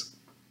joining us.